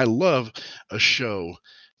mean, I love a show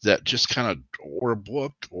that just kind of, or a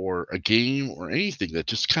book or a game or anything that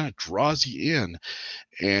just kind of draws you in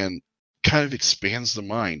and kind of expands the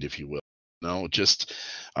mind, if you will. Just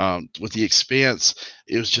with The Expanse,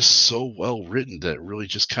 it was just so well written that it really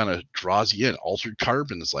just kind of draws you in. Altered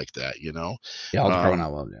Carbon is like that, Yeah, Altered Carbon I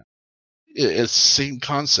love, yeah. It's the same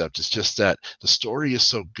concept. It's just that the story is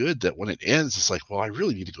so good that when it ends, it's like, well, I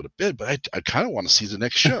really need to go to bed, but I kind of want to see the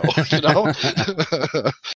next show.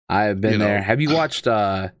 I've been there. Have you watched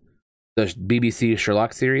the BBC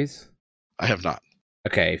Sherlock series? I have not.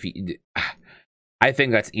 Okay, I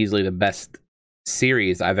think that's easily the best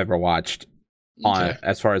series I've ever watched on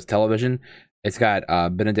as far as television. It's got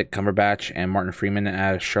Benedict Cumberbatch and Martin Freeman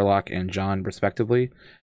as Sherlock and John, respectively,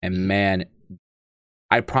 and man.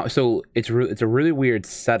 So it's a really weird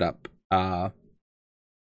setup.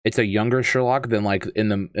 It's a younger Sherlock than like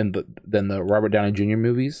than the Robert Downey Jr.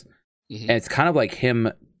 movies, and it's kind of like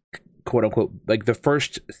him, quote unquote. Like the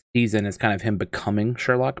first season is kind of him becoming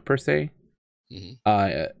Sherlock per se.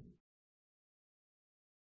 The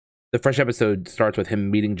first episode starts with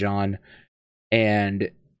him meeting John,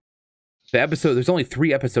 and there's only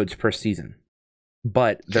 3 episodes per season,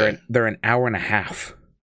 but they're an hour and a half.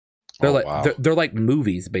 They're like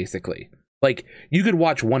movies, basically. Like you could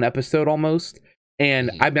watch one episode almost, and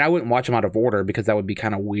I mean I wouldn't watch them out of order because that would be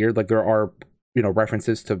kind of weird. Like there are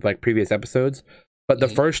references to like previous episodes, but the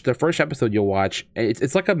first episode you'll watch,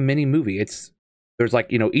 it's like a mini movie. There's like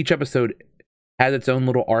each episode has its own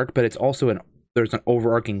little arc, but it's also there's an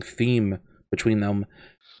overarching theme between them.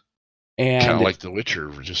 And kind of like The Witcher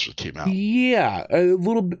just came out. Yeah, a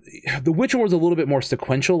little bit. The Witcher was a little bit more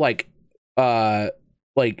sequential, like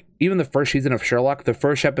even the first season of Sherlock, the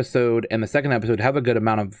first episode and the second episode have a good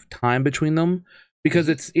amount of time between them because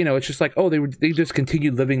it's it's just like, oh, they just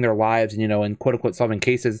continued living their lives and quote unquote solving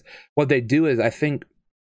cases. What they do is, I think,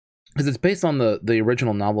 because it's based on the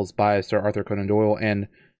original novels by Sir Arthur Conan Doyle, and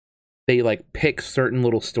they like pick certain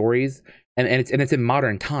little stories and it's in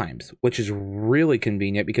modern times, which is really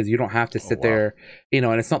convenient because you don't have to sit there, and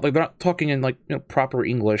it's not like they're not talking in like proper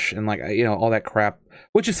English and like all that crap,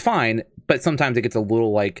 which is fine, but sometimes it gets a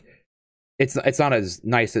little like it's not as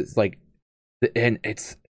nice as like, and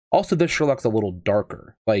it's also this Sherlock's a little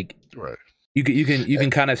darker, like you can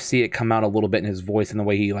kind of see it come out a little bit in his voice and the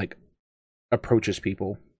way he like approaches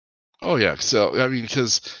people. Oh yeah, so I mean,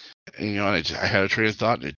 because I had a train of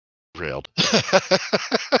thought and it derailed.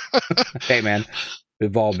 Hey man,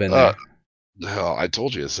 we've all been there. Hell, I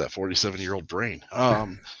told you it's that 47-year-old brain.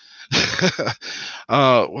 What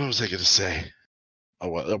was I going to say? Oh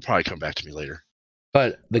well, they'll probably come back to me later.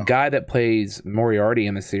 But the guy that plays Moriarty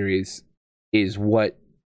in the series is what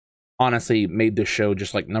honestly made the show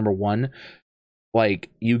just like number one. Like,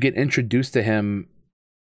 you get introduced to him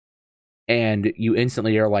and you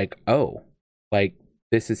instantly are like, oh, like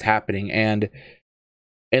this is happening, and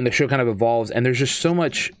the show kind of evolves, and there's just so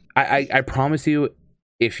much. I promise you,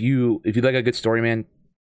 if you like a good story, man,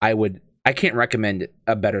 I can't recommend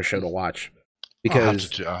a better show to watch,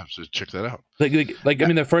 because I'll have to check that out. Like I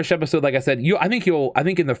mean, the first episode, like I said, I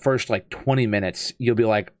think in the first like 20 minutes you'll be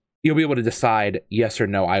able to decide yes or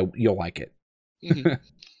no. You'll like it. Mm-hmm.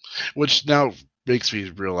 Which now makes me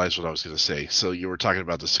realize what I was going to say. So you were talking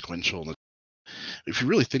about the sequential, and if you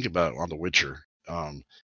really think about it on The Witcher,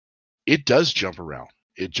 it does jump around.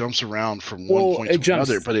 It jumps around from one point to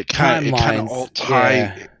another, but it kind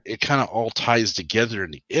of all ties together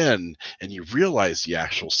in the end, and you realize the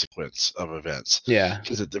actual sequence of events. Yeah.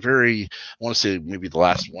 Because at the I want to say maybe the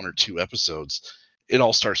last one or two episodes, it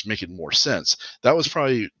all starts making more sense. That was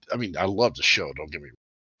probably, I mean, I love the show, don't get me wrong,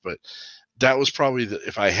 but that was probably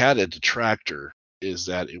if I had a detractor, is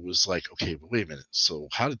that it was like, okay, but wait a minute. So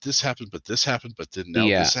how did this happen? But this happened, but then now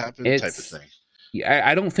this happened, type of thing.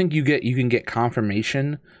 I don't think you can get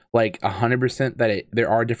confirmation like 100% that there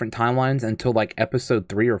are different timelines until like episode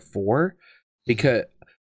 3 or 4, because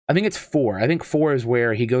I think it's 4. I think 4 is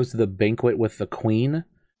where he goes to the banquet with the queen,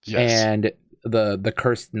 and the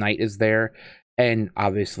cursed knight is there, and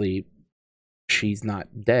obviously she's not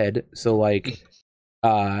dead. So like,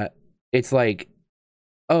 it's like,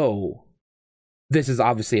 oh, this is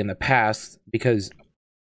obviously in the past, because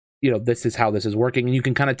this is how this is working, and you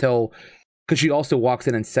can kind of tell. Because she also walks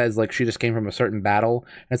in and says, like, she just came from a certain battle,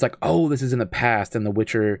 and it's like, oh, this is in the past. And the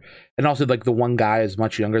Witcher, and also like the one guy is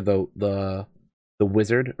much younger, the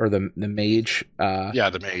wizard or the mage.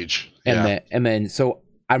 The mage. And then so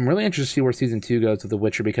I'm really interested to see where season 2 goes with the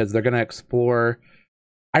Witcher, because they're gonna explore.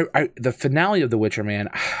 The finale of the Witcher, man,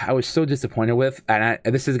 I was so disappointed with, and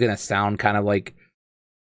this is gonna sound kind of like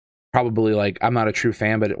probably like I'm not a true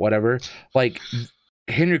fan, but whatever. Like,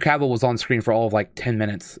 Henry Cavill was on screen for all of like 10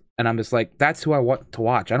 minutes, and I'm just like, that's who I want to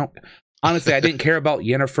watch. I didn't care about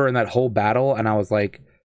Yennefer in that whole battle, and I was like,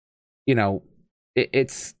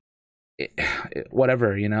 it's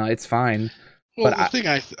whatever, it's fine. Well, but the thing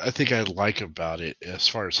I think I like about it, as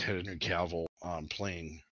far as Henry Cavill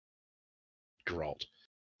playing Geralt,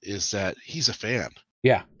 is that he's a fan.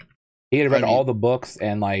 Yeah, he had read all the books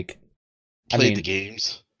and like played the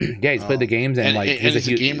games. Yeah, he's played the games, and like he's a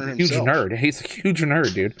huge nerd. He's a huge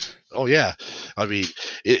nerd, dude. Oh yeah, I mean,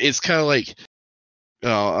 it's kind of like,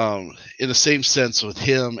 in the same sense with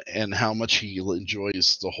him and how much he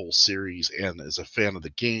enjoys the whole series, and is a fan of the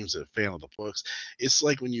games, and a fan of the books. It's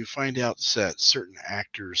like when you find out that certain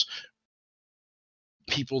actors,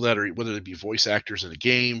 people that are, whether they be voice actors in a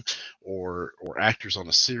game or actors on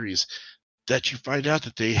a series, that you find out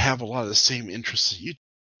that they have a lot of the same interests as you.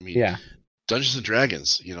 I mean, yeah. Dungeons and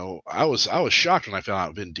Dragons, I was shocked when I found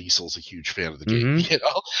out Vin Diesel's a huge fan of the game.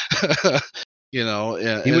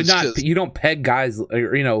 You don't peg guys,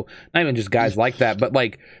 or not even just guys like that, but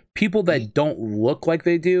like people that don't look like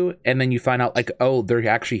they do, and then you find out like, oh, they're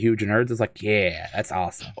actually huge nerds. It's like, yeah, that's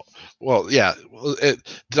awesome. Well, yeah.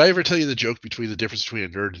 Did I ever tell you the joke between the difference between a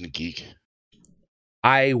nerd and a geek?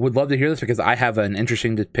 I would love to hear this, because I have an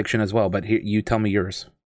interesting depiction as well. But here, you tell me yours.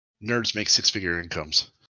 Nerds make 6-figure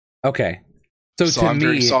incomes. Okay. So I'm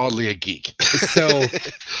very solidly a geek. So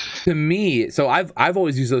to me, I've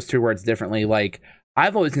always used those two words differently. Like,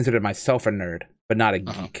 I've always considered myself a nerd, but not a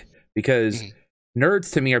geek, because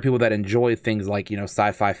nerds to me are people that enjoy things like,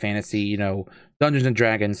 sci-fi, fantasy, Dungeons and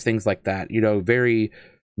Dragons, things like that, very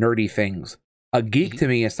nerdy things. A geek to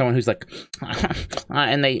me is someone who's like,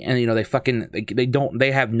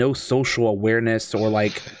 they have no social awareness, or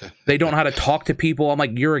like they don't know how to talk to people. I'm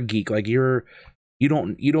like, you're a geek. Like, you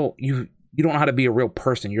don't know how to be a real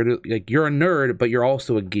person. You're a nerd, but you're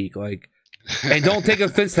also a geek. Like, and don't take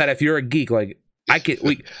offense to that if you're a geek. Like, I'll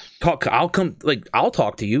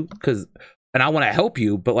talk to you and I want to help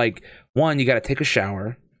you, but like, one, you got to take a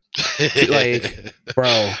shower. Like,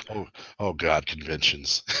 bro. Oh God,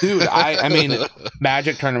 conventions, dude. I mean,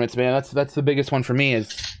 Magic tournaments, man. That's the biggest one for me. I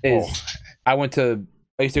used to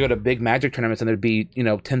go to big Magic tournaments, and there'd be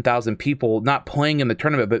 10,000 people not playing in the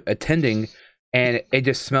tournament but attending, and it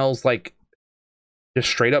just smells like just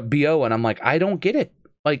straight up BO, and I'm like, I don't get it.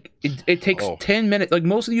 Like it takes 10 minutes. Like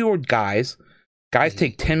most of you are guys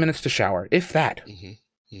take 10 minutes to shower, if that.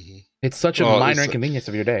 It's such a minor inconvenience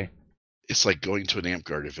of your day. It's like going to an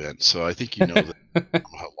Amtgard event. So I think you know that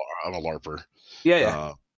I'm a LARPer.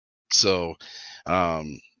 Yeah. So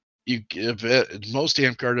most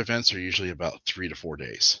Amtgard events are usually about 3 to 4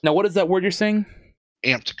 days. Now, what is that word you're saying?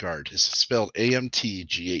 Amtgard. It's spelled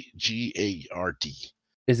AMTGARD.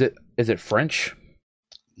 Is it French?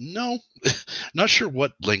 No, not sure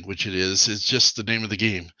what language it is. It's just the name of the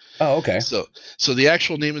game. Oh, okay. So the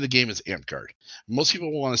actual name of the game is Amtgard. Most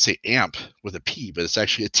people want to say amp with a P, but it's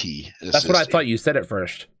actually a T. That's what I thought you said at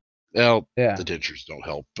first. Well, yeah. The dentures don't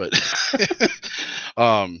help, but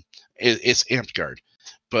it's Amtgard.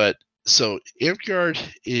 But so Amtgard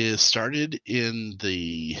is started in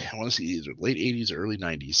the, I want to say either late 80s or early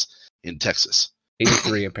 90s in Texas.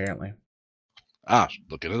 83 apparently.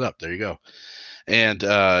 Looking it up. There you go. And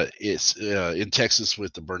it's in Texas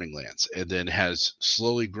with the Burning Lands, and then has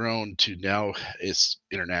slowly grown to now it's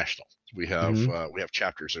international. We have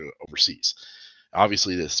chapters overseas.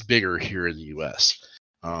 Obviously, that's bigger here in the U.S.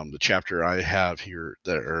 The chapter I have here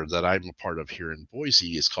that I'm a part of here in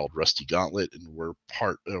Boise is called Rusty Gauntlet, and we're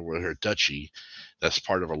a duchy that's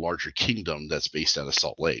part of a larger kingdom that's based out of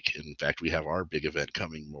Salt Lake. In fact, we have our big event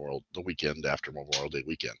coming the weekend after Memorial Day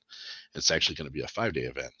weekend. It's actually going to be a 5-day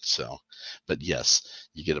event. So, but yes,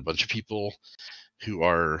 you get a bunch of people who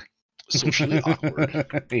are socially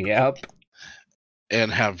awkward. Yep.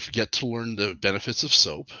 And have yet to learn the benefits of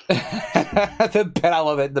soap. I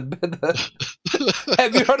love it.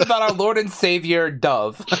 Have you heard about our Lord and Savior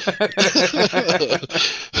Dove?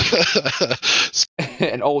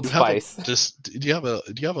 And Old Spice. Do you have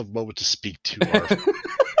a moment to speak to our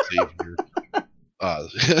Savior,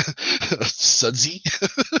 Sudsy?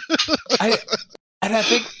 I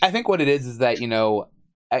think what it is that, you know,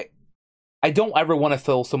 I don't ever want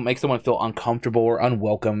to make someone feel uncomfortable or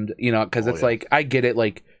unwelcomed, you know, because it's like, I get it,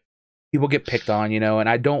 like, people get picked on, you know, and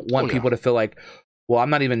I don't want people to feel like, well, I'm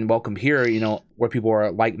not even welcome here, you know, where people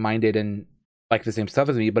are like-minded and like the same stuff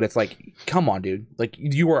as me, but it's like, come on, dude, like,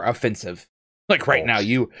 you are offensive. Like, right now,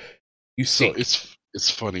 you stink. So it's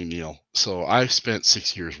funny, Neil. So I spent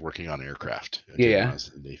 6 years working on aircraft. When I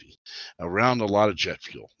was in the Navy, around a lot of jet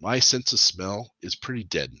fuel. My sense of smell is pretty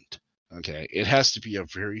deadened. Okay, it has to be a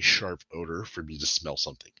very sharp odor for me to smell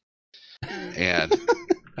something. And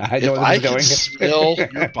if I can smell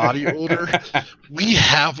your body odor, we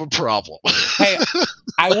have a problem. Hey,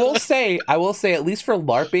 I will say, at least for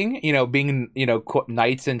LARPing, you know, being, you know,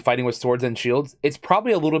 knights and fighting with swords and shields, it's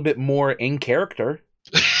probably a little bit more in character.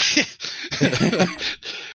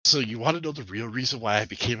 So you want to know the real reason why I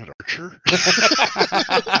became an archer?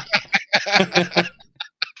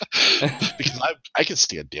 Because I can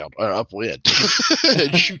stand down or upwind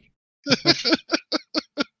and shoot.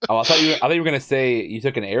 I thought you were gonna say you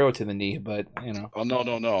took an arrow to the knee, but you know. Oh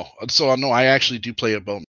no. So no, I actually do play a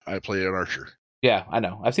bowman. I play an archer. Yeah, I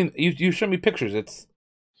know. I've seen you show me pictures. It's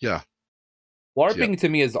LARPing to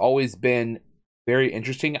me has always been very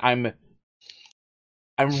interesting. I'm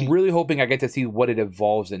really hoping I get to see what it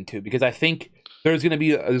evolves into, because I think there's gonna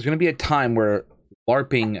be a time where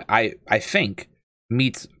LARPing I think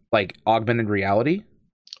meets like augmented reality.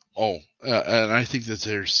 And I think that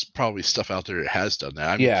there's probably stuff out there that has done that.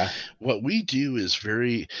 I mean, what we do is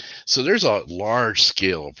so there's a large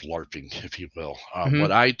scale of LARPing, if you will.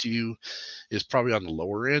 What I do is probably on the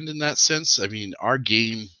lower end in that sense. I mean, our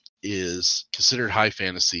game is considered high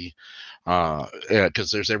fantasy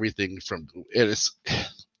because there's everything from, and it's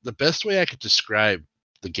the best way I could describe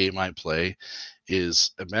the game I play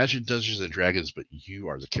is imagine Dungeons and Dragons, but you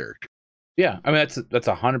are the character. Yeah, I mean that's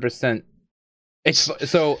 100%.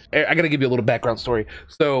 So I gotta give you a little background story.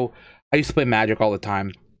 So I used to play Magic all the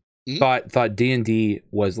time. Thought D&D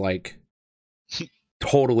was like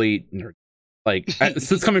totally nerd. Like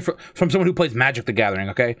this is coming from someone who plays Magic the Gathering.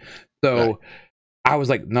 Okay, so I was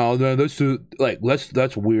like, no,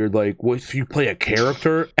 that's weird. Like, what if you play a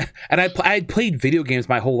character? And I had played video games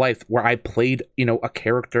my whole life where I played, you know, a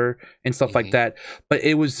character and stuff like that. But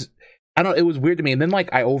it was, it was weird to me. And then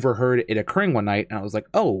like I overheard it occurring one night, and I was like,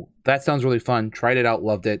 oh, that sounds really fun. Tried it out,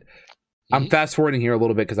 loved it. I'm fast forwarding here a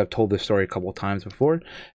little bit because I've told this story a couple of times before.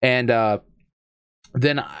 And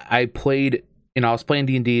then I played, you know, I was playing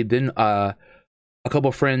D&D. Then a couple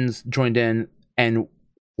of friends joined in, and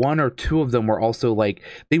one or two of them were also like,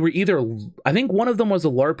 they were either, I think one of them was a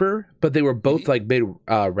LARPer, but they were both like big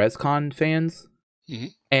ResCon fans.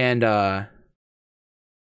 And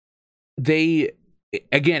they,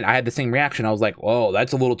 again, I had the same reaction. I was like, "Oh,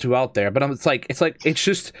 that's a little too out there." But it's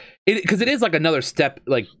just because it is like another step,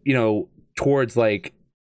 like, you know, towards like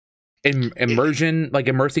immersion, like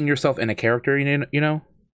immersing yourself in a character, you know?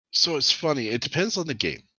 So it's funny. It depends on the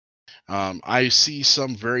game. I see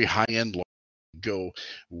some very high-end go,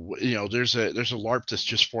 there's a LARP that's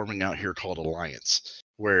just forming out here called Alliance,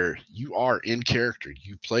 where you are in character.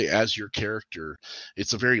 You play as your character.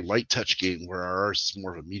 It's a very light touch game, where ours is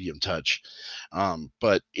more of a medium touch,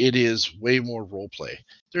 but it is way more role play.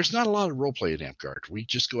 There's not a lot of role play in Amtgard. We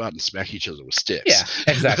just go out and smack each other with sticks.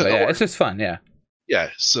 Yeah, exactly. Yeah, it's just fun. Yeah. Yeah.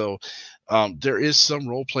 So there is some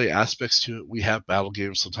role play aspects to it. We have battle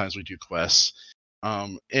games. Sometimes we do quests.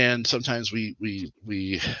 And sometimes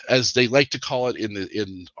we as they like to call it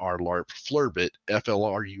in our LARP, flurb it,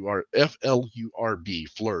 FLURB,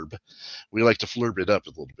 flurb. We like to flurb it up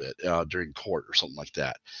a little bit during court or something like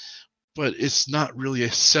that. But it's not really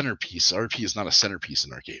a centerpiece. RP is not a centerpiece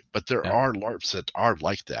in our game, but there are LARPs that are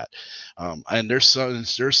like that. And there's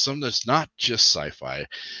some that's not just sci-fi.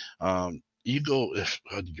 You go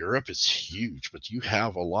Europe is huge, but you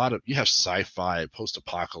have sci-fi,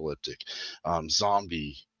 post-apocalyptic,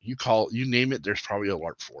 zombie. You name it, there's probably a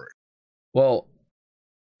LARP for it. Well,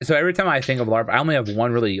 so every time I think of LARP, I only have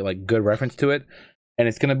one really good reference to it, and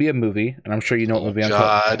it's going to be a movie, and I'm sure you know what movie I'm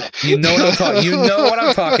talking. You know what I'm talking. You know what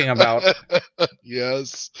I'm talking about.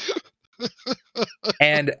 Yes.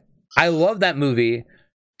 And I love that movie.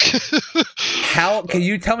 How can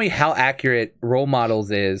you tell me how accurate Role Models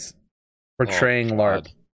is portraying LARP?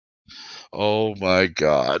 Oh my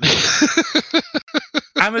god.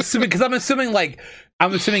 I'm assuming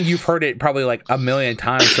you've heard it probably like a million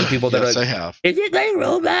times from people that yes, are I have. Is it like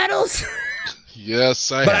Role Models?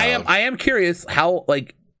 Yes, I have. But I am curious how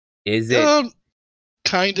is it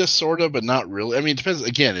kind of sort of, but not really. I mean, it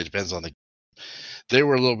depends on the. They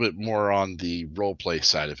were a little bit more on the role play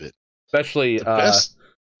side of it. Especially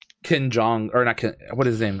Ken Jeong, or not Ken, what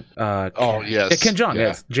is his name? Yes. Ken Jeong,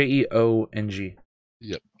 yes. Jeong.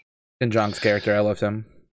 Yep. Ken Jeong's character, I love him.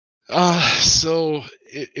 So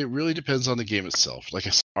it really depends on the game itself. Like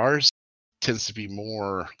I said, ours tends to be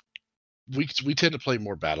more. We tend to play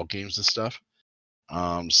more battle games and stuff.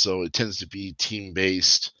 So it tends to be team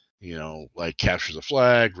based. Like capture the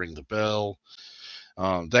flag, ring the bell,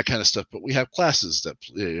 that kind of stuff. But we have classes that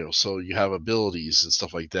so you have abilities and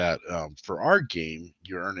stuff like that. For our game,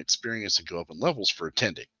 you earn experience and go up in levels for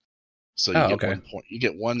attending. So you get 1 point. You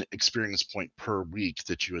get 1 experience point per week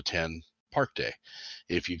that you attend park day.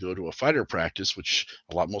 If you go to a fighter practice, which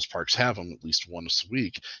most parks have them at least once a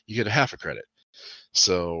week, you get a half a credit.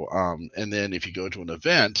 So and then if you go to an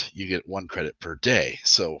event, you get 1 credit per day.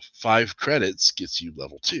 So 5 credits gets you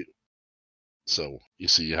level 2. So you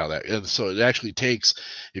see how that, and so it actually takes,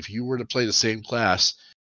 if you were to play the same class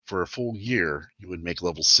for a full year, you would make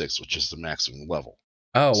level 6, which is the maximum level.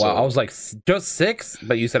 Oh, wow. I was like, just 6?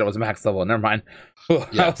 But you said it was max level. Never mind. Yeah.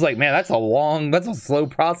 I was like, man, that's a slow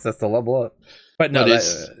process to level up. But no,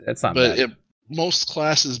 it's not bad. Most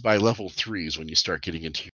classes by level 3 is when you start getting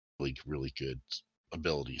into really, really good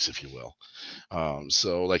abilities, if you will.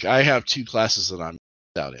 So like I have 2 classes that I'm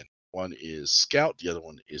out in. One is Scout, the other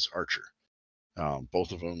one is Archer.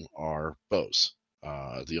 Both of them are bows.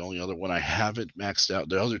 The only other one I haven't maxed out,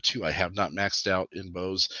 the other 2 I have not maxed out in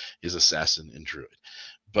bows, is Assassin and Druid.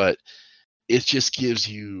 But it just gives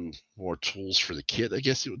you more tools for the kit, I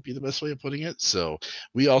guess it would be the best way of putting it. So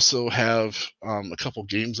we also have a couple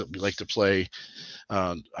games that we like to play.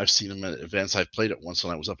 I've seen them at events. I've played it once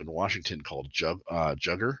when I was up in Washington called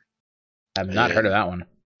Jugger. I've not heard of that one.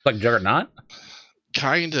 It's like Juggernaut?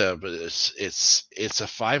 Kinda, but it's a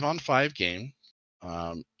 5-on-5 game.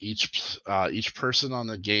 Each person on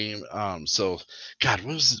the game. So, God,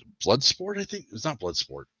 what was it? Bloodsport? I think it's not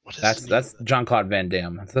Bloodsport. What is that's Jean-Claude Van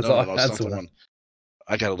Damme. That's not the one.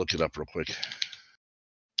 I gotta look it up real quick.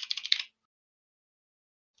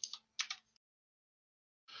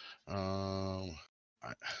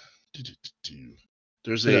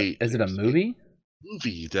 There's is it a movie?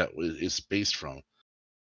 Movie that is based from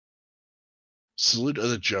Salute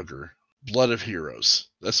of the Jugger. Blood of Heroes.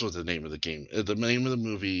 That's what the name of the game. The name of the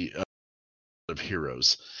movie of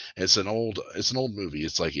Heroes. It's an old movie.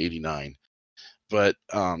 It's like 89. But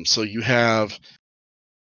so you have,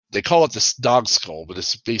 they call it this dog skull, but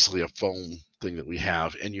it's basically a foam thing that we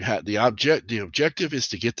have. And you have the objective is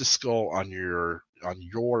to get the skull on your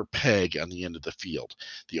peg on the end of the field.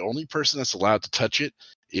 The only person that's allowed to touch it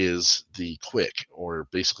is the quick, or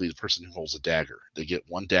basically the person who holds a dagger. They get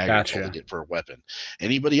 1 dagger. Gotcha. They get for a weapon.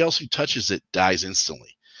 Anybody else who touches it dies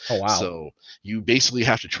instantly. Oh wow! So you basically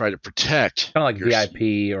have to try to protect. Kind of like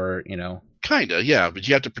VIP, or Kinda, yeah, but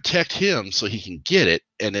you have to protect him so he can get it,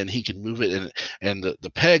 and then he can move it, and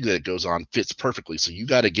the peg that it goes on fits perfectly. So you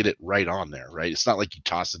got to get it right on there, right? It's not like you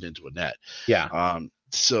toss it into a net. Yeah.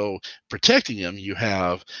 so protecting him, you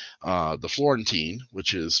have the Florentine,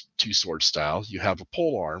 which is 2-sword style. You have a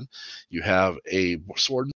pole arm, you have a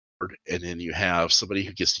sword and sword, and then you have somebody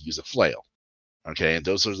who gets to use a flail. Okay, and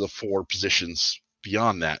those are the 4 positions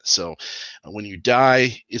beyond that. So when you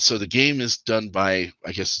die, so the game is done by,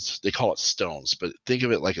 I guess they call it stones, but think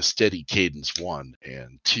of it like a steady cadence: 1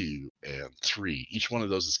 and 2 and 3. Each one of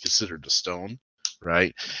those is considered a stone,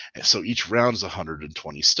 right? And so each round is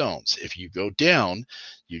 120 stones. If you go down,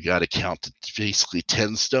 you got to count to basically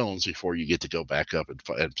 10 stones before you get to go back up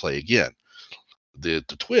and play again. The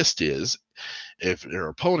twist is, if your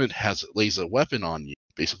opponent lays a weapon on you,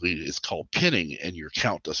 basically it's called pinning, and your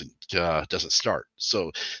count doesn't start.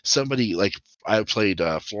 So somebody like, I played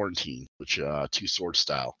Florentine, which 2-sword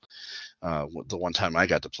style, the one time I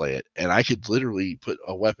got to play it, and I could literally put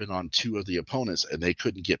a weapon on 2 of the opponents and they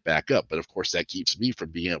couldn't get back up. But of course that keeps me from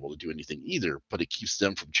being able to do anything either, but it keeps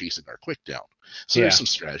them from chasing our quick down. So there's some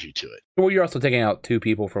strategy to it. Well, you're also taking out 2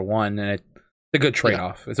 people for 1, and it's a good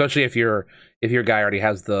trade-off, especially if your guy already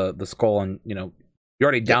has the skull, and you're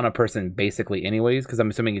already down a person basically anyways, because I'm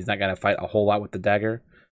assuming he's not going to fight a whole lot with the dagger.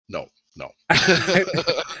 No.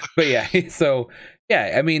 But yeah, so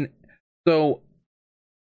yeah, I mean, so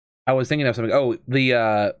I was thinking of something. Oh,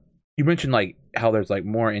 you mentioned like how there's like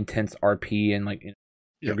more intense RP and like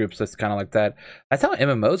your groups that's kind of like that. That's how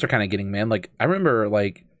MMOs are kind of getting, man. Like I remember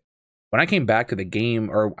like when I came back to the game,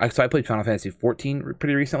 so I played Final Fantasy 14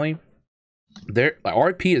 pretty recently.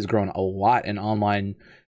 RP has grown a lot in online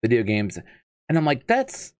video games, and I'm like,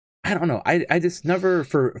 I don't know. I just never,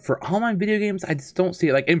 for online video games, I just don't see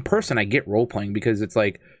it. Like in person, I get role playing because it's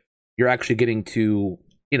like you're actually getting to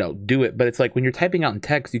do it, but it's like when you're typing out in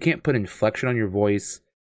text, you can't put inflection on your voice.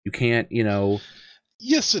 You can't,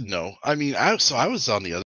 Yes and no. I mean, I was on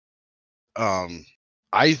the other.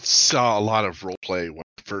 I saw a lot of role play when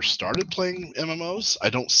I first started playing MMOs. I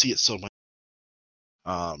don't see it so much.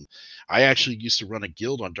 I actually used to run a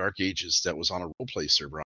guild on Dark Ages that was on a roleplay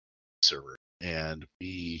server, and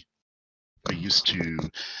we used to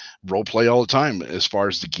roleplay all the time. As far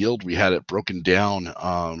as the guild, we had it broken down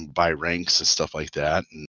by ranks and stuff like that,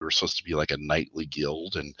 and we were supposed to be like a nightly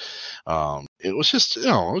guild, and it was just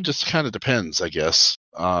it just kind of depends, I guess.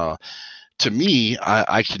 To me,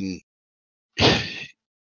 I can.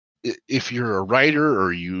 If you're a writer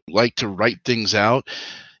or you like to write things out,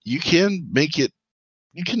 you can make it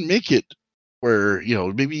where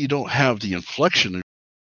maybe you don't have the inflection.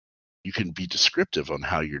 You can be descriptive on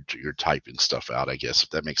how you're typing stuff out, I guess, if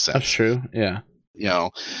that makes sense. That's true. Yeah.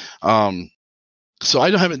 So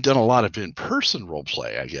I haven't done a lot of in-person role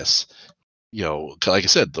play, I guess. Like I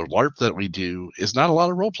said, the LARP that we do is not a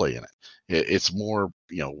lot of role play in it. It's more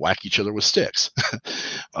whack each other with sticks.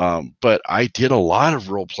 But I did a lot of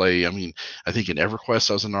role play. I mean, I think in EverQuest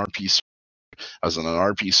I was on an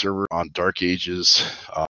RP server on Dark Ages.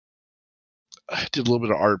 I did a little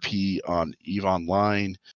bit of RP on EVE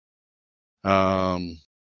Online.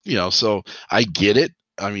 So I get it.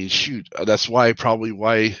 I mean, shoot, that's why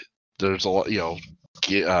there's a lot,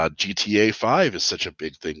 GTA 5 is such a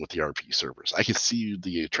big thing with the RP servers. I can see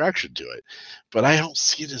the attraction to it, but I don't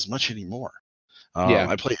see it as much anymore.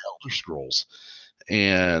 I play Elder Scrolls,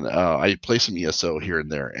 and I play some ESO here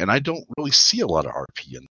and there, and I don't really see a lot of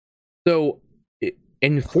RP in. So I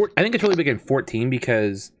think it's really big in 14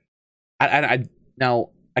 because now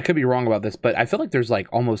I could be wrong about this, but I feel like there's like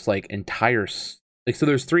almost like entire so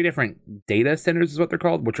there's 3 different data centers is what they're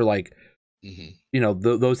called, which are like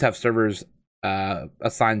those have servers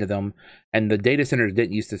assigned to them, and the data centers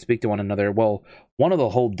didn't used to speak to one another. Well, one of the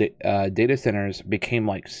whole data centers became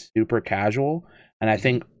like super casual, and I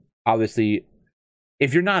think obviously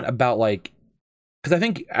if you're not about like, because I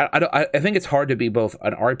think I think it's hard to be both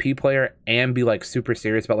an RP player and be like super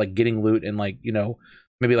serious about like getting loot and like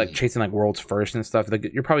maybe like chasing like worlds first and stuff.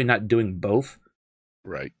 Like you're probably not doing both,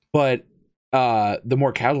 right? But the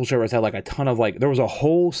more casual servers had like a ton of like, there was a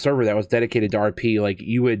whole server that was dedicated to RP. Like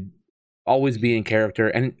you would always be in character,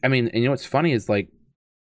 and I mean, and what's funny is like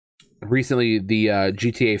recently the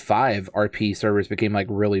GTA 5 RP servers became like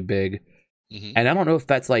really big, and I don't know if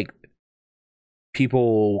that's like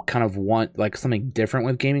people kind of want like something different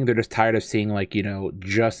with gaming. They're just tired of seeing like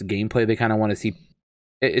just gameplay. They kind of want to see.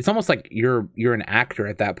 It's almost like you're an actor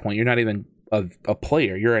at that point. You're not even a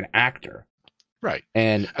player. You're an actor, right?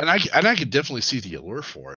 And I could definitely see the allure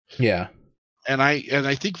for it. Yeah, and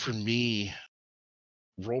I think for me,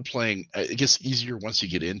 role playing, it gets easier once you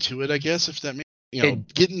get into it. I guess if that makes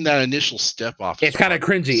getting that initial step off. It's kind of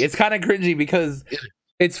cringy. It's kind of cringy because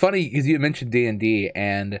it's funny because you mentioned D&D,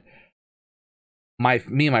 and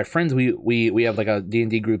me and my friends we have like a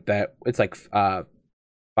D&D group that it's like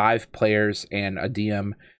 5 players and a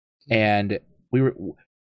DM, and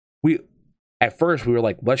we at first we were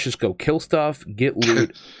like, let's just go kill stuff, get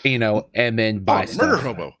loot, and then buy stuff. Murder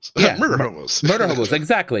hobos. Yeah, murder hobos. Murder hobos,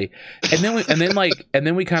 exactly. And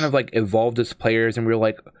then we kind of like evolved as players, and we were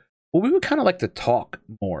like, well, we would kind of like to talk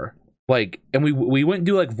more. Like, and we wouldn't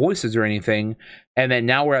do like voices or anything. And then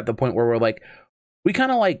now we're at the point where we're like, we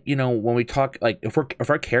kind of like, when we talk, like if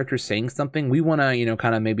our character's saying something, we want to,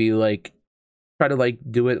 kind of maybe like try to like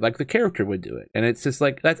do it like the character would do it. And it's just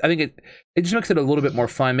like, I think it just makes it a little bit more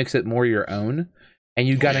fun, makes it more your own. And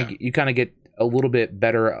you kind of get a little bit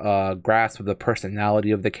better grasp of the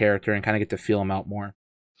personality of the character and kind of get to feel them out more.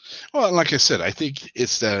 Well, and like I said, I think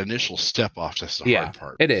it's that initial step off that's the hard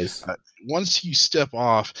part. It is. Once you step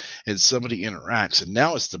off and somebody interacts, and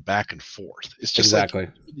now it's the back and forth. It's just like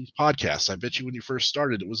these podcasts. I bet you when you first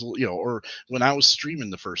started, it was, or when I was streaming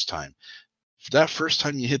the first time, that first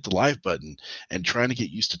time you hit the live button and trying to get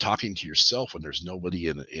used to talking to yourself when there's nobody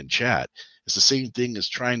in chat, it's the same thing as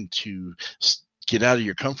trying to get out of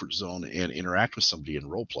your comfort zone and interact with somebody in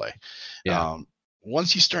role play. Yeah.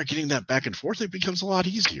 Once you start getting that back and forth, it becomes a lot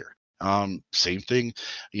easier. Same thing,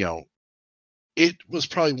 it was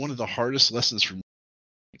probably one of the hardest lessons for me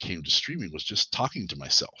when it came to streaming was just talking to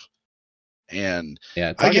myself. And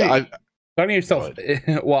talking to yourself.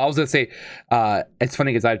 Well, I was gonna say, it's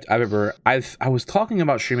funny because I was talking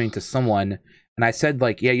about streaming to someone, and I said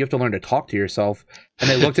like, yeah, you have to learn to talk to yourself, and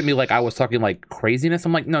they looked at me like I was talking like craziness.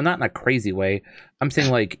 I'm like, no, not in a crazy way. I'm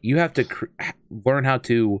saying like you have to learn how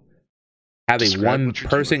to have a one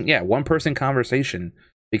person conversation,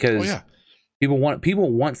 because people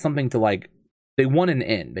want something to like, they want an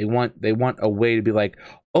end. They want a way to be like,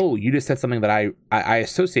 oh, you just said something that I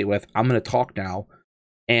associate with. I'm going to talk now.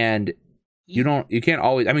 And you can't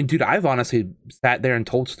always, I mean, dude, I've honestly sat there and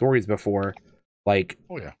told stories before, like,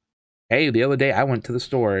 hey, the other day I went to the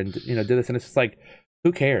store and, did this, and it's just like,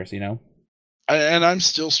 who cares, And I'm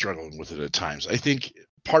still struggling with it at times. I think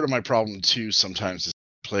part of my problem too sometimes is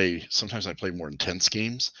sometimes I play more intense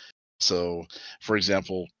games. So, for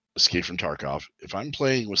example, Escape from Tarkov, if I'm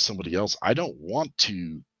playing with somebody else, I don't want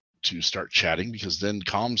to start chatting, because then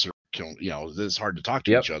comms are, it's hard to talk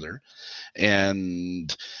to each other.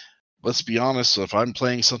 And let's be honest, if I'm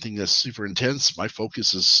playing something that's super intense, my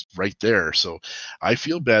focus is right there. So I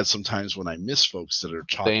feel bad sometimes when I miss folks that are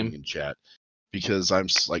talking in chat, because I'm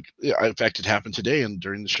like, in fact, it happened today, and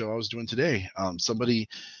during the show I was doing today,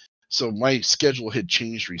 so my schedule had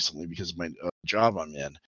changed recently because of my job I'm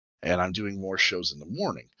in, and I'm doing more shows in the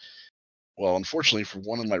morning. Well, unfortunately for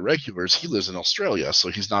one of my regulars, he lives in Australia, so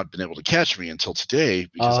he's not been able to catch me until today.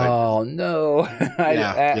 Because no.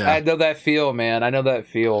 I know that feel, man. I know that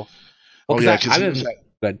feel. Well, I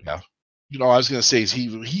was going to say, he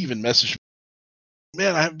even messaged me,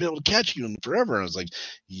 man, I haven't been able to catch you in forever. And I was like,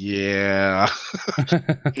 yeah.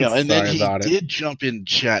 And then he did jump in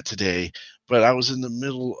chat today, but I was in the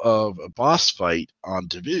middle of a boss fight on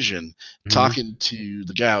Division, talking to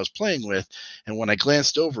the guy I was playing with, and when I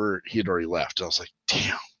glanced over, he had already left. I was like,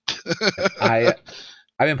 damn. I've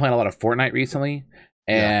been playing a lot of Fortnite recently,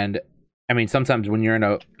 and I mean, sometimes when you're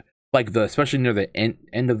in especially near the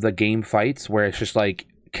end of the game fights, where it's just like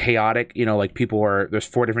chaotic, like there's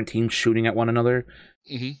 4 different teams shooting at one another.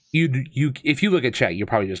 You if you look at chat, you'll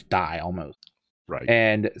probably just die almost. Right.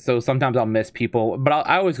 And so sometimes I'll miss people, but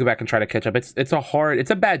I always go back and try to catch up. It's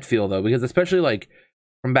a bad feel though, because especially like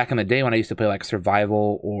from back in the day when I used to play like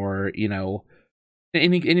survival or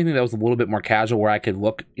anything that was a little bit more casual, where I could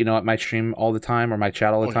look at my stream all the time or my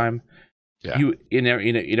chat all the time. Yeah. You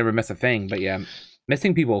never miss a thing. But yeah,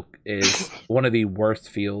 missing people is one of the worst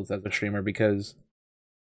feels as a streamer, because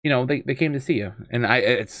they came to see you, and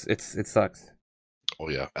it sucks. Oh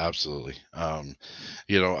yeah, absolutely.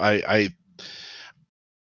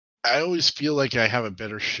 I always feel like I have a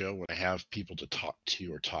better show when I have people to talk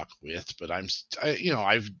to or talk with, but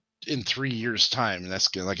I've in 3 years time, and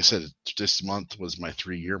that's, like I said, this month was my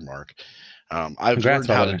 3-year mark. I've learned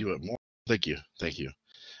how to do it more. Thank you.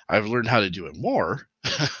 I've learned how to do it more,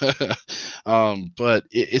 but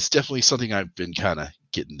it's definitely something I've been kind of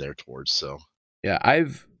getting there towards. So yeah,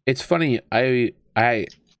 it's funny.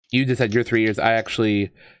 You just had your 3 years. I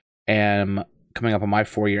actually am coming up on my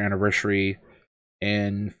 4-year anniversary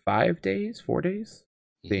in 4 days.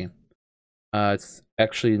 See, it's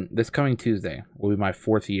actually this coming Tuesday will be my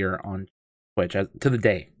 4th year on Twitch to the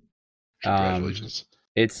day. Congratulations.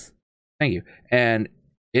 Thank you. And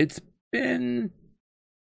it's been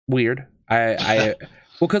weird.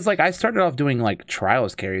 Because like I started off doing like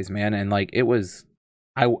trials carries, man, and like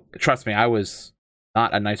trust me, I was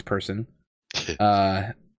not a nice person.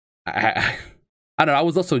 I don't know. I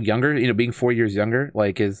was also younger. Being 4 years younger,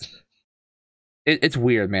 like it's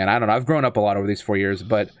weird, man. I don't know. I've grown up a lot over these 4 years,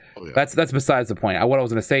 but Oh yeah. that's besides the point. What I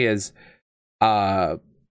was gonna say is, uh,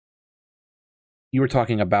 you were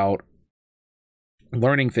talking about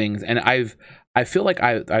learning things, and I feel like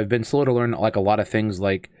I've been slow to learn like a lot of things,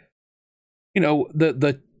 like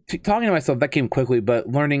talking to myself that came quickly, but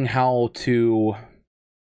learning how to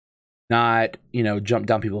not jump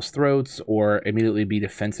down people's throats or immediately be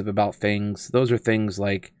defensive about things. Those are things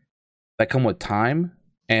like that come with time,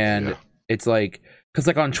 and it's like, because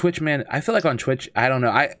like on Twitch, man, I feel like on Twitch, I don't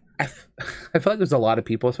know, I feel like there's a lot of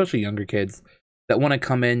people, especially younger kids, that want to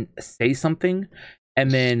come in, say something,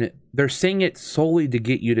 and then they're saying it solely to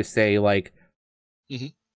get you to say like,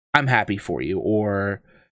 I'm happy for you, or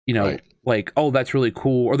like, oh, that's really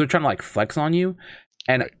cool, or they're trying to like flex on you,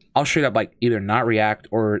 and I'll straight up like either not react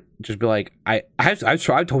or just be like, I've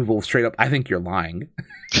told people straight up, I think you're lying,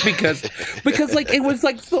 because like it was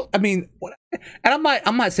like, so, I mean, and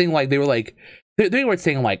I'm not saying like they were like they were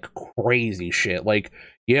saying like crazy shit, like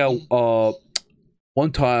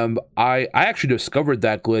one time I actually discovered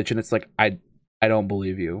that glitch, and it's like I don't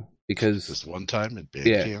believe you, because just one time at band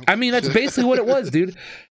camp. I mean, that's basically what it was, dude.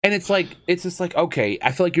 And it's just like, okay,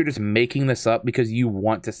 I feel like you're just making this up because you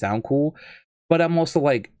want to sound cool, but I'm also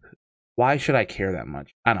like, why should I care that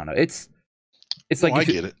much? I don't know. It's like, I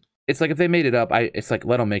get it. It's like if they made it up, it's like,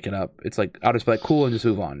 let them make it up. It's like, I'll just be like, cool, and just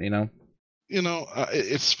move on,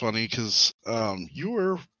 It's funny because you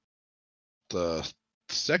were the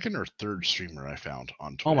second or third streamer I found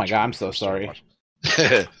on Twitch. Oh my god, I'm so sorry.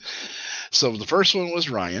 So the first one was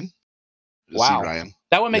Ryan. Wow. Ryan.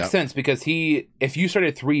 That would make sense, because if you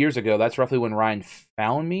started 3 years ago, that's roughly when Ryan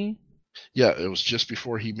found me. Yeah, it was just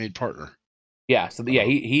before he made partner. Yeah, so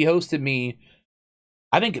he hosted me.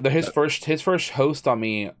 I think his first host on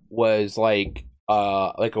me was like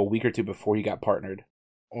a week or two before he got partnered.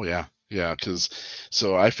 Oh yeah, because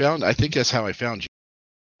I think that's how I found you.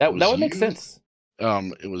 That would make sense.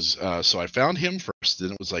 It was so I found him first.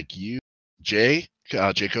 Then it was like you, Jay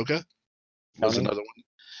Coca was another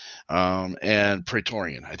one, and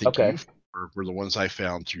Praetorian. I think you were the ones I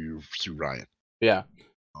found through Ryan. Yeah.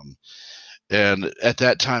 And at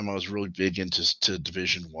that time, I was really big into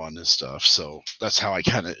Division 1 and stuff. So that's how I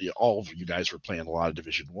kind of, all of you guys were playing a lot of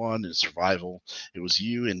Division 1 and survival. It was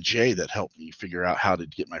you and Jay that helped me figure out how to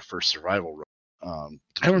get my first survival run.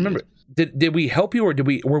 I remember. Did we help you, or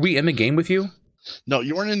were we in the game with you? No,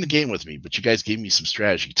 you weren't in the game with me, but you guys gave me some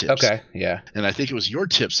strategy tips. Okay, yeah. And I think it was your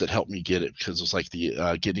tips that helped me get it, because it was like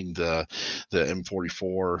the getting the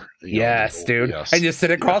M44. Yes, dude. Yes. And just sit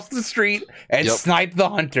across the street and snipe the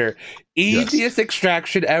hunter. Easiest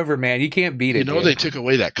extraction ever, man. You can't beat it. They took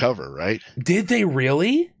away that cover, right? Did they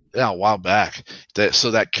really? Yeah, a while back.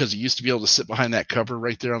 Because you used to be able to sit behind that cover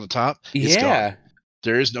right there on the top. It's gone.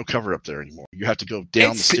 There is no cover up there anymore. You have to go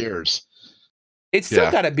down the stairs. It's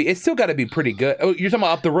still gotta be pretty good. Oh, you're talking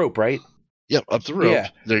about up the rope, right? Yep, up the rope. Yeah.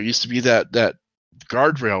 There used to be that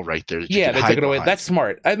guardrail right there. They took it away. That's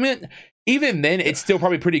smart. I mean, even then, it's still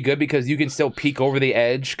probably pretty good, because you can still peek over the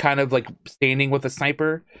edge, kind of like standing with a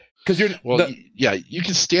sniper. Because you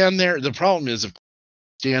can stand there. The problem is, if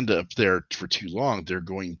you stand up there for too long, they're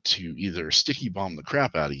going to either sticky bomb the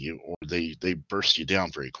crap out of you, or they burst you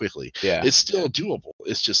down very quickly. Yeah, it's still doable.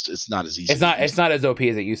 It's not as easy. It's not as OP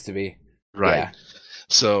as it used to be. Right. Yeah.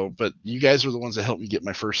 So, but you guys are the ones that helped me get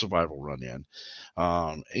my first survival run in.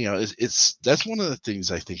 That's one of the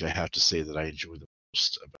things I think I have to say that I enjoy the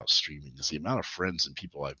most about streaming, is the amount of friends and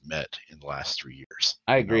people I've met in the last 3 years.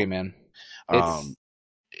 I agree, man.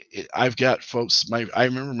 I've got folks. I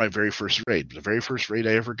remember my very first raid. The very first raid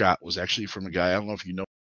I ever got was actually from a guy. I don't know if you know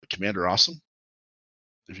Commander Awesome.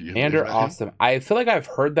 Commander Awesome. I feel like I've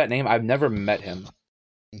heard that name. I've never met him.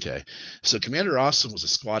 Okay, so Commander Awesome was a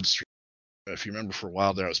squad streamer. If you remember, for a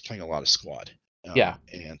while there, I was playing a lot of squad.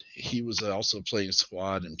 And he was also playing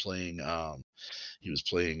squad and playing. He was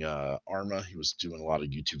playing Arma. He was doing a lot of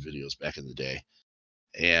YouTube videos back in the day,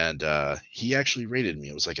 and he actually raided me.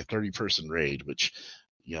 It was like a 30-person raid, which,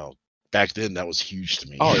 back then that was huge to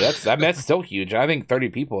me. Oh, that's still huge. I think 30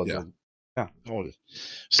 people is. Yeah. Oh,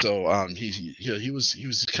 so he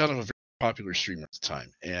was kind of a very popular streamer at the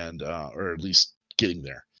time, and or at least getting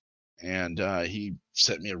there. And he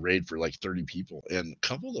sent me a raid for like 30 people, and a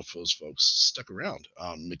couple of those folks stuck around.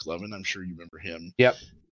 McLovin, I'm sure you remember him. Yep.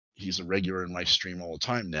 He's a regular in my stream all the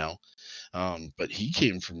time now. But he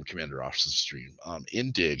came from Commander Office's stream.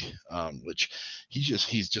 Indig, which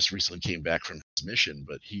he's just recently came back from his mission,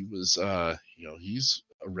 but he was he's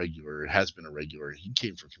a regular, has been a regular. He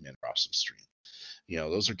came from Commander Office's stream.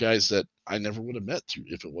 Those are guys that I never would have met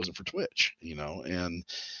if it wasn't for Twitch. And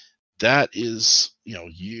that is,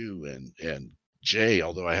 you and Jay,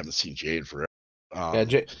 although I haven't seen Jay in forever. Yeah,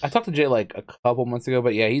 Jay, I talked to Jay like a couple months ago,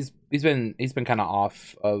 but yeah, he's been kind of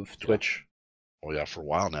off of Twitch. Oh yeah, for a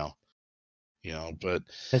while now. But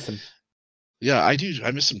miss him. Yeah, I do.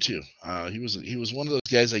 I miss him too. He was one of those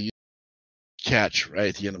guys I used to catch right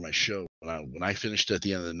at the end of my show. When I finished at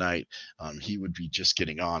the end of the night, he would be just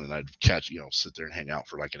getting on, and I'd catch, sit there and hang out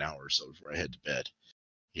for like an hour or so before I head to bed.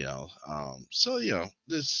 So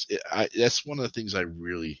that's one of the things I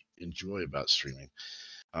really enjoy about streaming.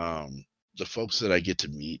 The folks that I get to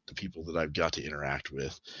meet, the people that I've got to interact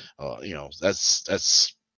with,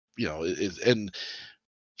 that's and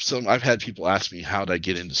I've had people ask me, how did I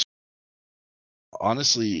get into.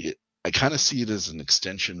 Honestly, I kind of see it as an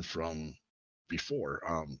extension from before.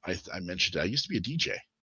 I mentioned I used to be a DJ.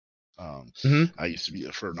 I used to be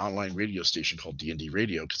for an online radio station called D&D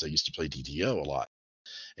Radio because I used to play DDO a lot.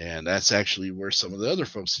 And that's actually where some of the other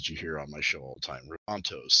folks that you hear on my show all the time,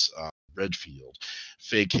 Ravantos, Redfield,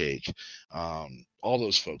 Fake Cake, all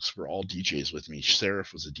those folks were all DJs with me.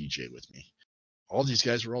 Seraph was a DJ with me. All these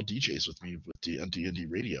guys were all DJs with me with D&D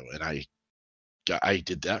Radio, and I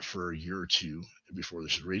did that for a year or two before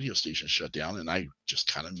this radio station shut down, and I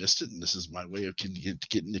just kind of missed it. And this is my way of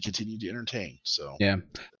getting to continue to entertain. So yeah,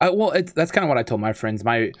 that's kind of what I told my friends.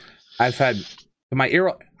 I've had my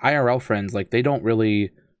IRL friends, like they don't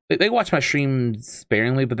really they watch my streams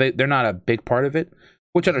sparingly, but they're not a big part of it,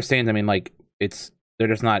 which understands. I mean, like they're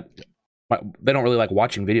just not. They don't really like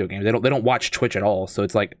watching video games. They don't watch Twitch at all. So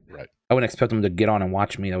it's like, right. I wouldn't expect them to get on and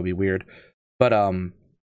watch me. That would be weird. But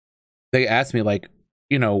they asked me, like,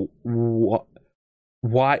 why.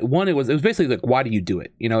 One, it was basically like, why do you do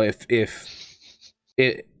it? If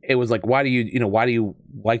it was like, why do you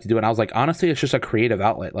like to do it? And I was like, honestly, it's just a creative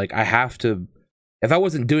outlet. Like, I have to. If I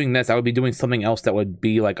wasn't doing this, I would be doing something else that would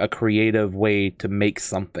be like a creative way to make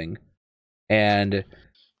something. And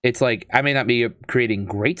it's like, I may not be creating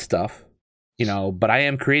great stuff, but I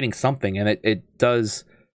am creating something, and it does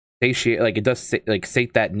satiate, like it does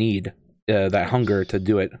sate that need, that hunger to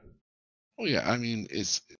do it. Oh yeah, I mean,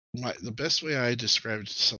 it's the best way I describe it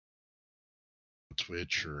to someone on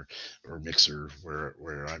Twitch or Mixer,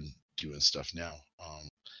 where I'm doing stuff now,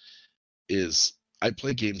 is I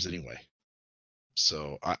play games anyway.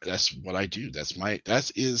 So that's what I do.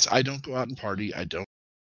 I don't go out and party. I don't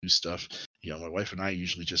do stuff. My wife and I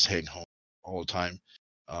usually just hang home all the time.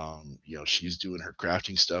 She's doing her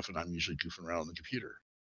crafting stuff, and I'm usually goofing around on the computer.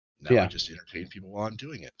 Now I just entertain people while I'm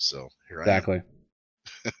doing it. So here I am.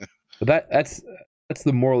 But that's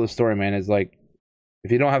the moral of the story, man. Is like,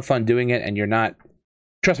 if you don't have fun doing it, and you're not,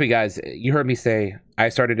 trust me, guys. You heard me say I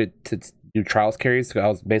started to do trials carries. So I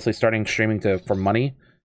was basically starting streaming for money.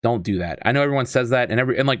 Don't do that. I know everyone says that,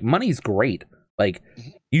 and like, money's great. Like,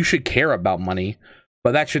 you should care about money,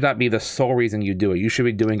 but that should not be the sole reason you do it. You should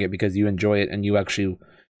be doing it because you enjoy it and you actually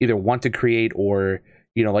either want to create, or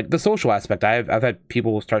like the social aspect. I've had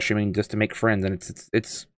people start streaming just to make friends, and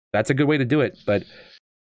it's that's a good way to do it. But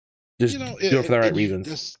just do it for the right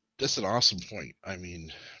reasons. That's an awesome point. I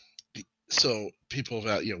mean, so people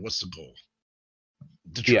have, what's the goal?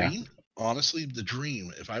 The dream. Yeah. Honestly, the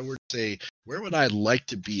dream, if I were to say, where would I like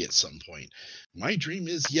to be at some point? My dream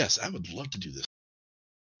is, yes, I would love to do this.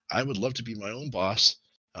 I would love to be my own boss.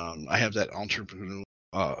 I have that entrepreneur,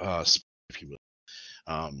 if you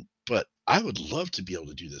will. But I would love to be able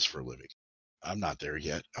to do this for a living. I'm not there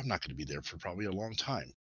yet. I'm not going to be there for probably a long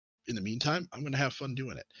time. In the meantime, I'm going to have fun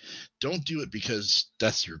doing it. Don't do it because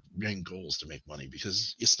that's your main goal, is to make money,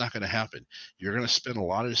 because it's not going to happen. You're going to spend a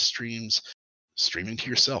lot of streams streaming to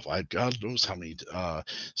yourself. God knows how many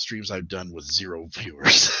streams I've done with 0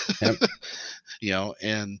 viewers. Yep.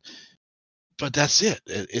 But that's it.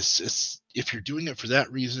 It's if you're doing it for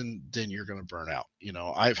that reason, then you're going to burn out.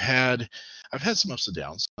 I've had some ups and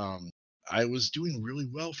downs. I was doing really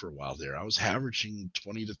well for a while there. I was averaging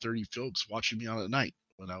 20 to 30 folks watching me on at night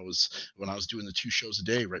when I was doing the 2 shows a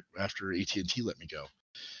day right after AT&T let me go.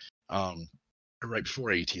 Right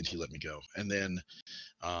before AT&T let me go. And then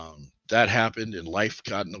that happened, and life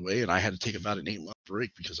got in the way, and I had to take about an 8-month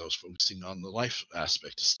break because I was focusing on the life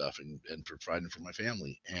aspect of stuff and providing for my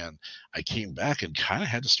family. And I came back and kind of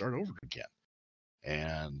had to start over again.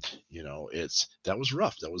 And that was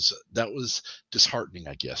rough. That was disheartening,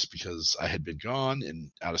 I guess, because I had been gone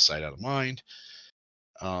and out of sight, out of mind.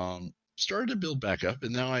 Started to build back up,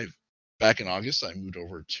 and now back in August, I moved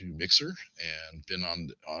over to Mixer and been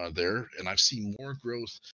on there, and I've seen more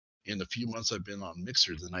growth in the few months I've been on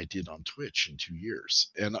Mixer than I did on Twitch in 2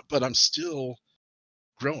 years. But I'm still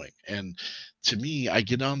growing. And to me, I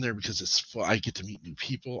get on there because it's fun. I get to meet new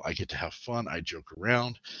people. I get to have fun. I joke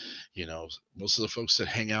around. Most of the folks that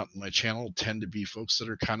hang out in my channel tend to be folks that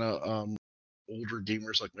are kind of older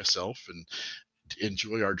gamers like myself and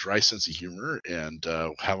enjoy our dry sense of humor and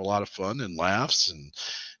have a lot of fun and laughs. And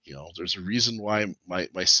there's a reason why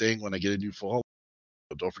my saying when I get a new fall,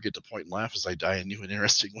 don't forget to point and laugh as I die in new and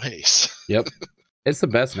interesting ways. Yep, it's the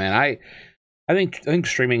best, man. I think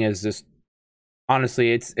streaming is just,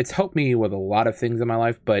 honestly, it's helped me with a lot of things in my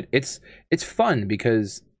life, but it's fun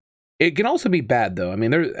because it can also be bad though. I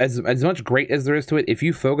mean, there's as much great as there is to it. If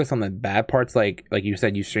you focus on the bad parts, like you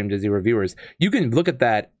said, you streamed to 0 viewers, you can look at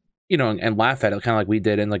that, and laugh at it, kind of like we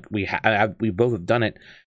did, and like we both have done it,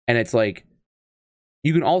 and it's like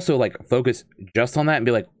you can also like focus just on that and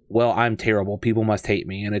be like, well, I'm terrible, people must hate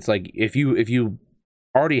me. And it's like if you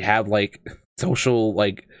already have like social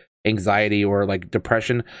like anxiety or like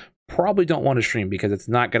depression, probably don't want to stream because it's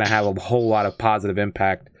not going to have a whole lot of positive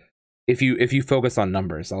impact if you focus on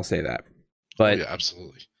numbers. I'll say that. But yeah,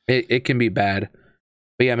 absolutely, it can be bad.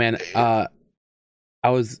 But yeah, man, go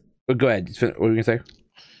ahead, what were you gonna say?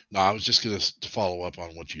 No, I was just gonna follow up on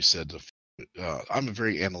what you said. I'm a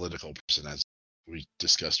very analytical person, as we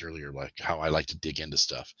discussed earlier, like how I like to dig into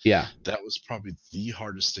stuff. Yeah, that was probably the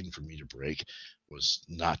hardest thing for me to break, was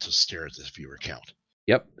not to stare at the viewer count.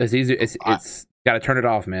 Yep, it's easy. It's got to turn it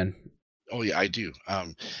off, man. Oh yeah, I do.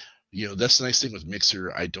 That's the nice thing with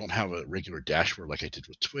Mixer. I don't have a regular dashboard like I did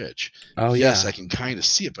with Twitch. Oh yes, yeah, I can kind of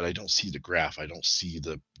see it, but I don't see the graph. I don't see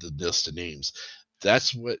the list of names.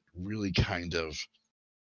 That's what really kind of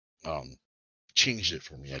changed it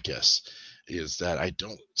for me, I guess, is that I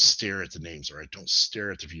don't stare at the names, or I don't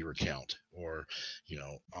stare at the viewer count, or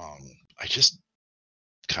I just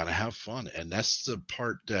kind of have fun. And that's the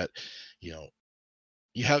part that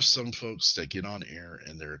you have some folks that get on air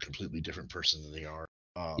and they're a completely different person than they are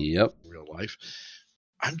in real life.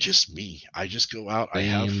 I'm just me. I just go out, I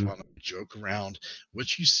have fun, I joke around.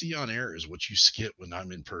 What you see on air is what you get when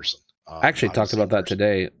I'm in person. I actually talked about that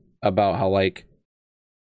today, about how like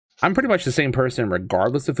I'm pretty much the same person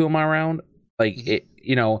regardless of who I'm around. Like it,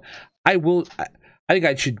 I think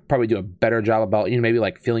I should probably do a better job about maybe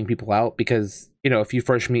like feeling people out, because if you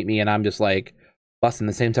first meet me and I'm just like busting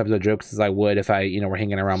the same types of jokes as I would if I were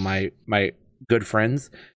hanging around my good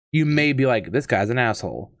friends, you may be like, this guy's an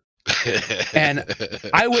asshole. And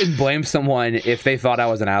I wouldn't blame someone if they thought I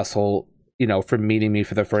was an asshole, for meeting me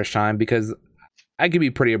for the first time, because I could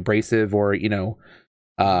be pretty abrasive or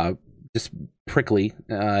just prickly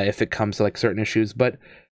if it comes to like certain issues. But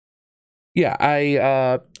yeah,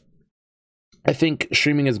 I think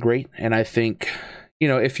streaming is great, and I think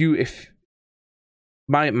if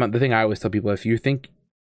the thing I always tell people, if you think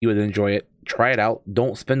you would enjoy it, try it out.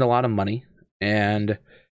 Don't spend a lot of money, and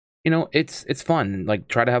it's fun. Like,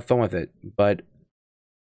 try to have fun with it, but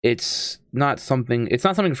it's not something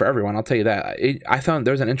for everyone. I'll tell you that. I found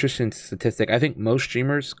there's an interesting statistic. I think most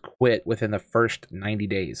streamers quit within the first 90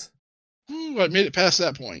 days. Ooh, I made it past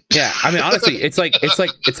that point. Yeah, I mean, honestly, it's like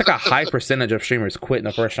a high percentage of streamers quit in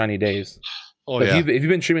the first 90 days. Oh, but yeah. If you've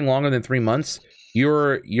been streaming longer than 3 months,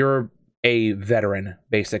 you're a veteran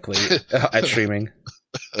basically at streaming.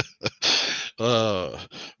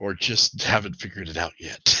 Or just haven't figured it out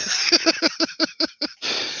yet.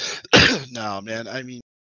 No, man. I mean,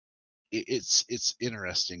 it's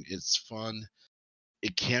interesting. It's fun.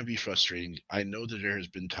 It can be frustrating. I know that there has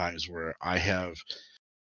been times where I've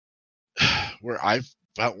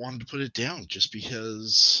about wanted to put it down just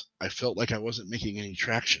because I felt like I wasn't making any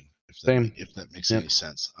traction. If that makes any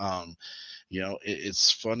sense.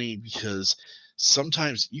 It's funny because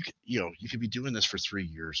sometimes you could be doing this for 3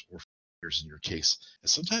 years or 4 years in your case, and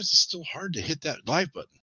sometimes it's still hard to hit that live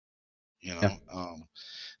button.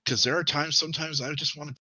 Because there are times, sometimes I just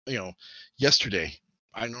want to, yesterday,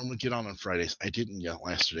 I normally get on Fridays. I didn't yet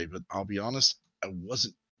yesterday, but I'll be honest, I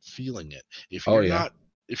wasn't feeling it. If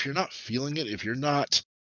you're not feeling it, if you're not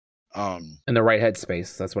in the right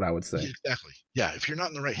headspace, that's what I would say. Exactly. Yeah, if you're not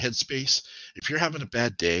in the right headspace, if you're having a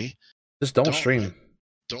bad day, just don't stream.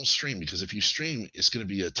 Don't stream, because if you stream, it's going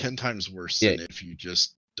to be 10 times worse than if you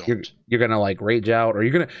just don't. You're gonna like rage out, or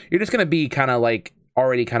you're just gonna be kind of like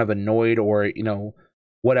already kind of annoyed, or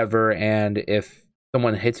whatever. And if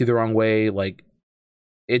someone hits you the wrong way, like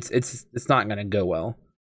it's not gonna go well.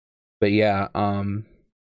 But yeah, I'm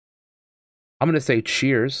gonna say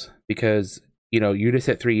cheers, because you just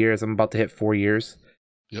hit 3 years. I'm about to hit 4 years.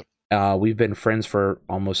 Yep. We've been friends for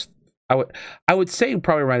almost, I would say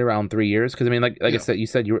probably right around 3 years, because I mean, like I said, you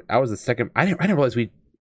said I was the second. I didn't realize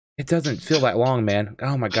it doesn't feel that long, man.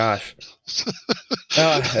 Oh my gosh.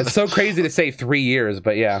 It's so crazy to say 3 years,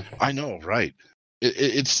 but yeah. I know, right?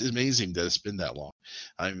 it's amazing that it's been that long.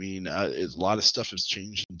 I mean, a lot of stuff has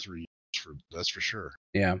changed in 3 years. That's for sure.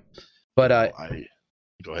 Yeah, but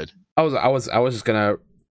go ahead. I was just gonna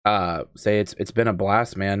say it's been a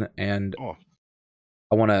blast, man, and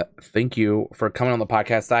I want to thank you for coming on the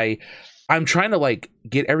podcast. I'm trying to like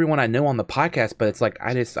get everyone I know on the podcast, but it's like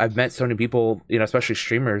I've met so many people, you know, especially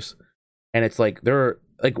streamers, and it's like they're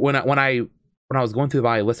like when I was going through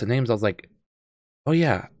my list of names, I was like, oh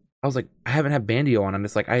yeah, I was like, I haven't had Bandio on, and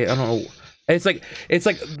it's like I don't know. It's like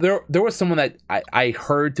there was someone that I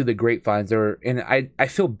heard through the grapevines there, and I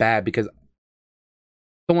feel bad because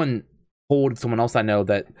someone told someone else I know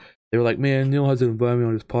that they were like, man, Neil hasn't invited me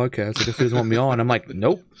on his podcast. I guess he doesn't want me on. I'm like,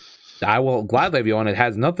 nope, I will gladly have you on. It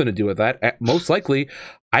has nothing to do with that. Most likely,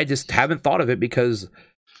 I just haven't thought of it because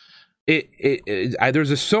there's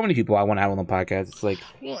just so many people I want to have on the podcast. It's like,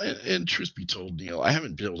 well, and truth be told, Neil, I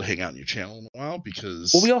haven't been able to hang out on your channel in a while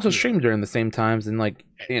because we also stream during the same times and like,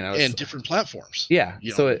 you know, and different platforms. Yeah,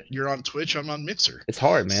 so you're on Twitch, I'm on Mixer. It's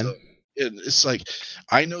hard, man. So, it's like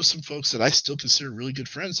I know some folks that I still consider really good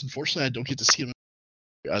friends. Unfortunately, I don't get to see them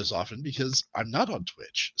as often because I'm not on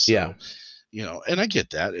Twitch. So, yeah, you know, and I get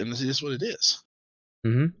that, and it is what it is.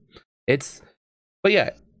 But yeah.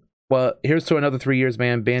 Well, here's to another 3 years,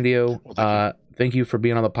 man. Bandio, thank you for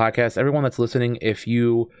being on the podcast. Everyone that's listening, if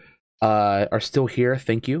you are still here,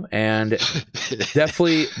 thank you, and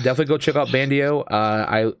definitely go check out Bandio.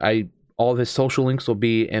 All of his social links will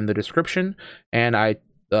be in the description, and I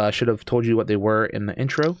should have told you what they were in the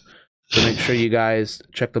intro. So make sure you guys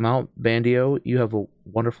check them out. Bandio, you have a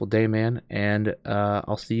wonderful day, man, and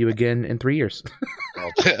I'll see you again in 3 years.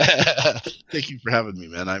 Thank you for having me,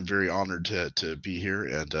 man. I'm very honored to be here,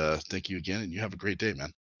 and thank you again, and you have a great day,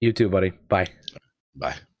 man. You too, buddy. Bye.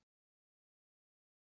 Bye.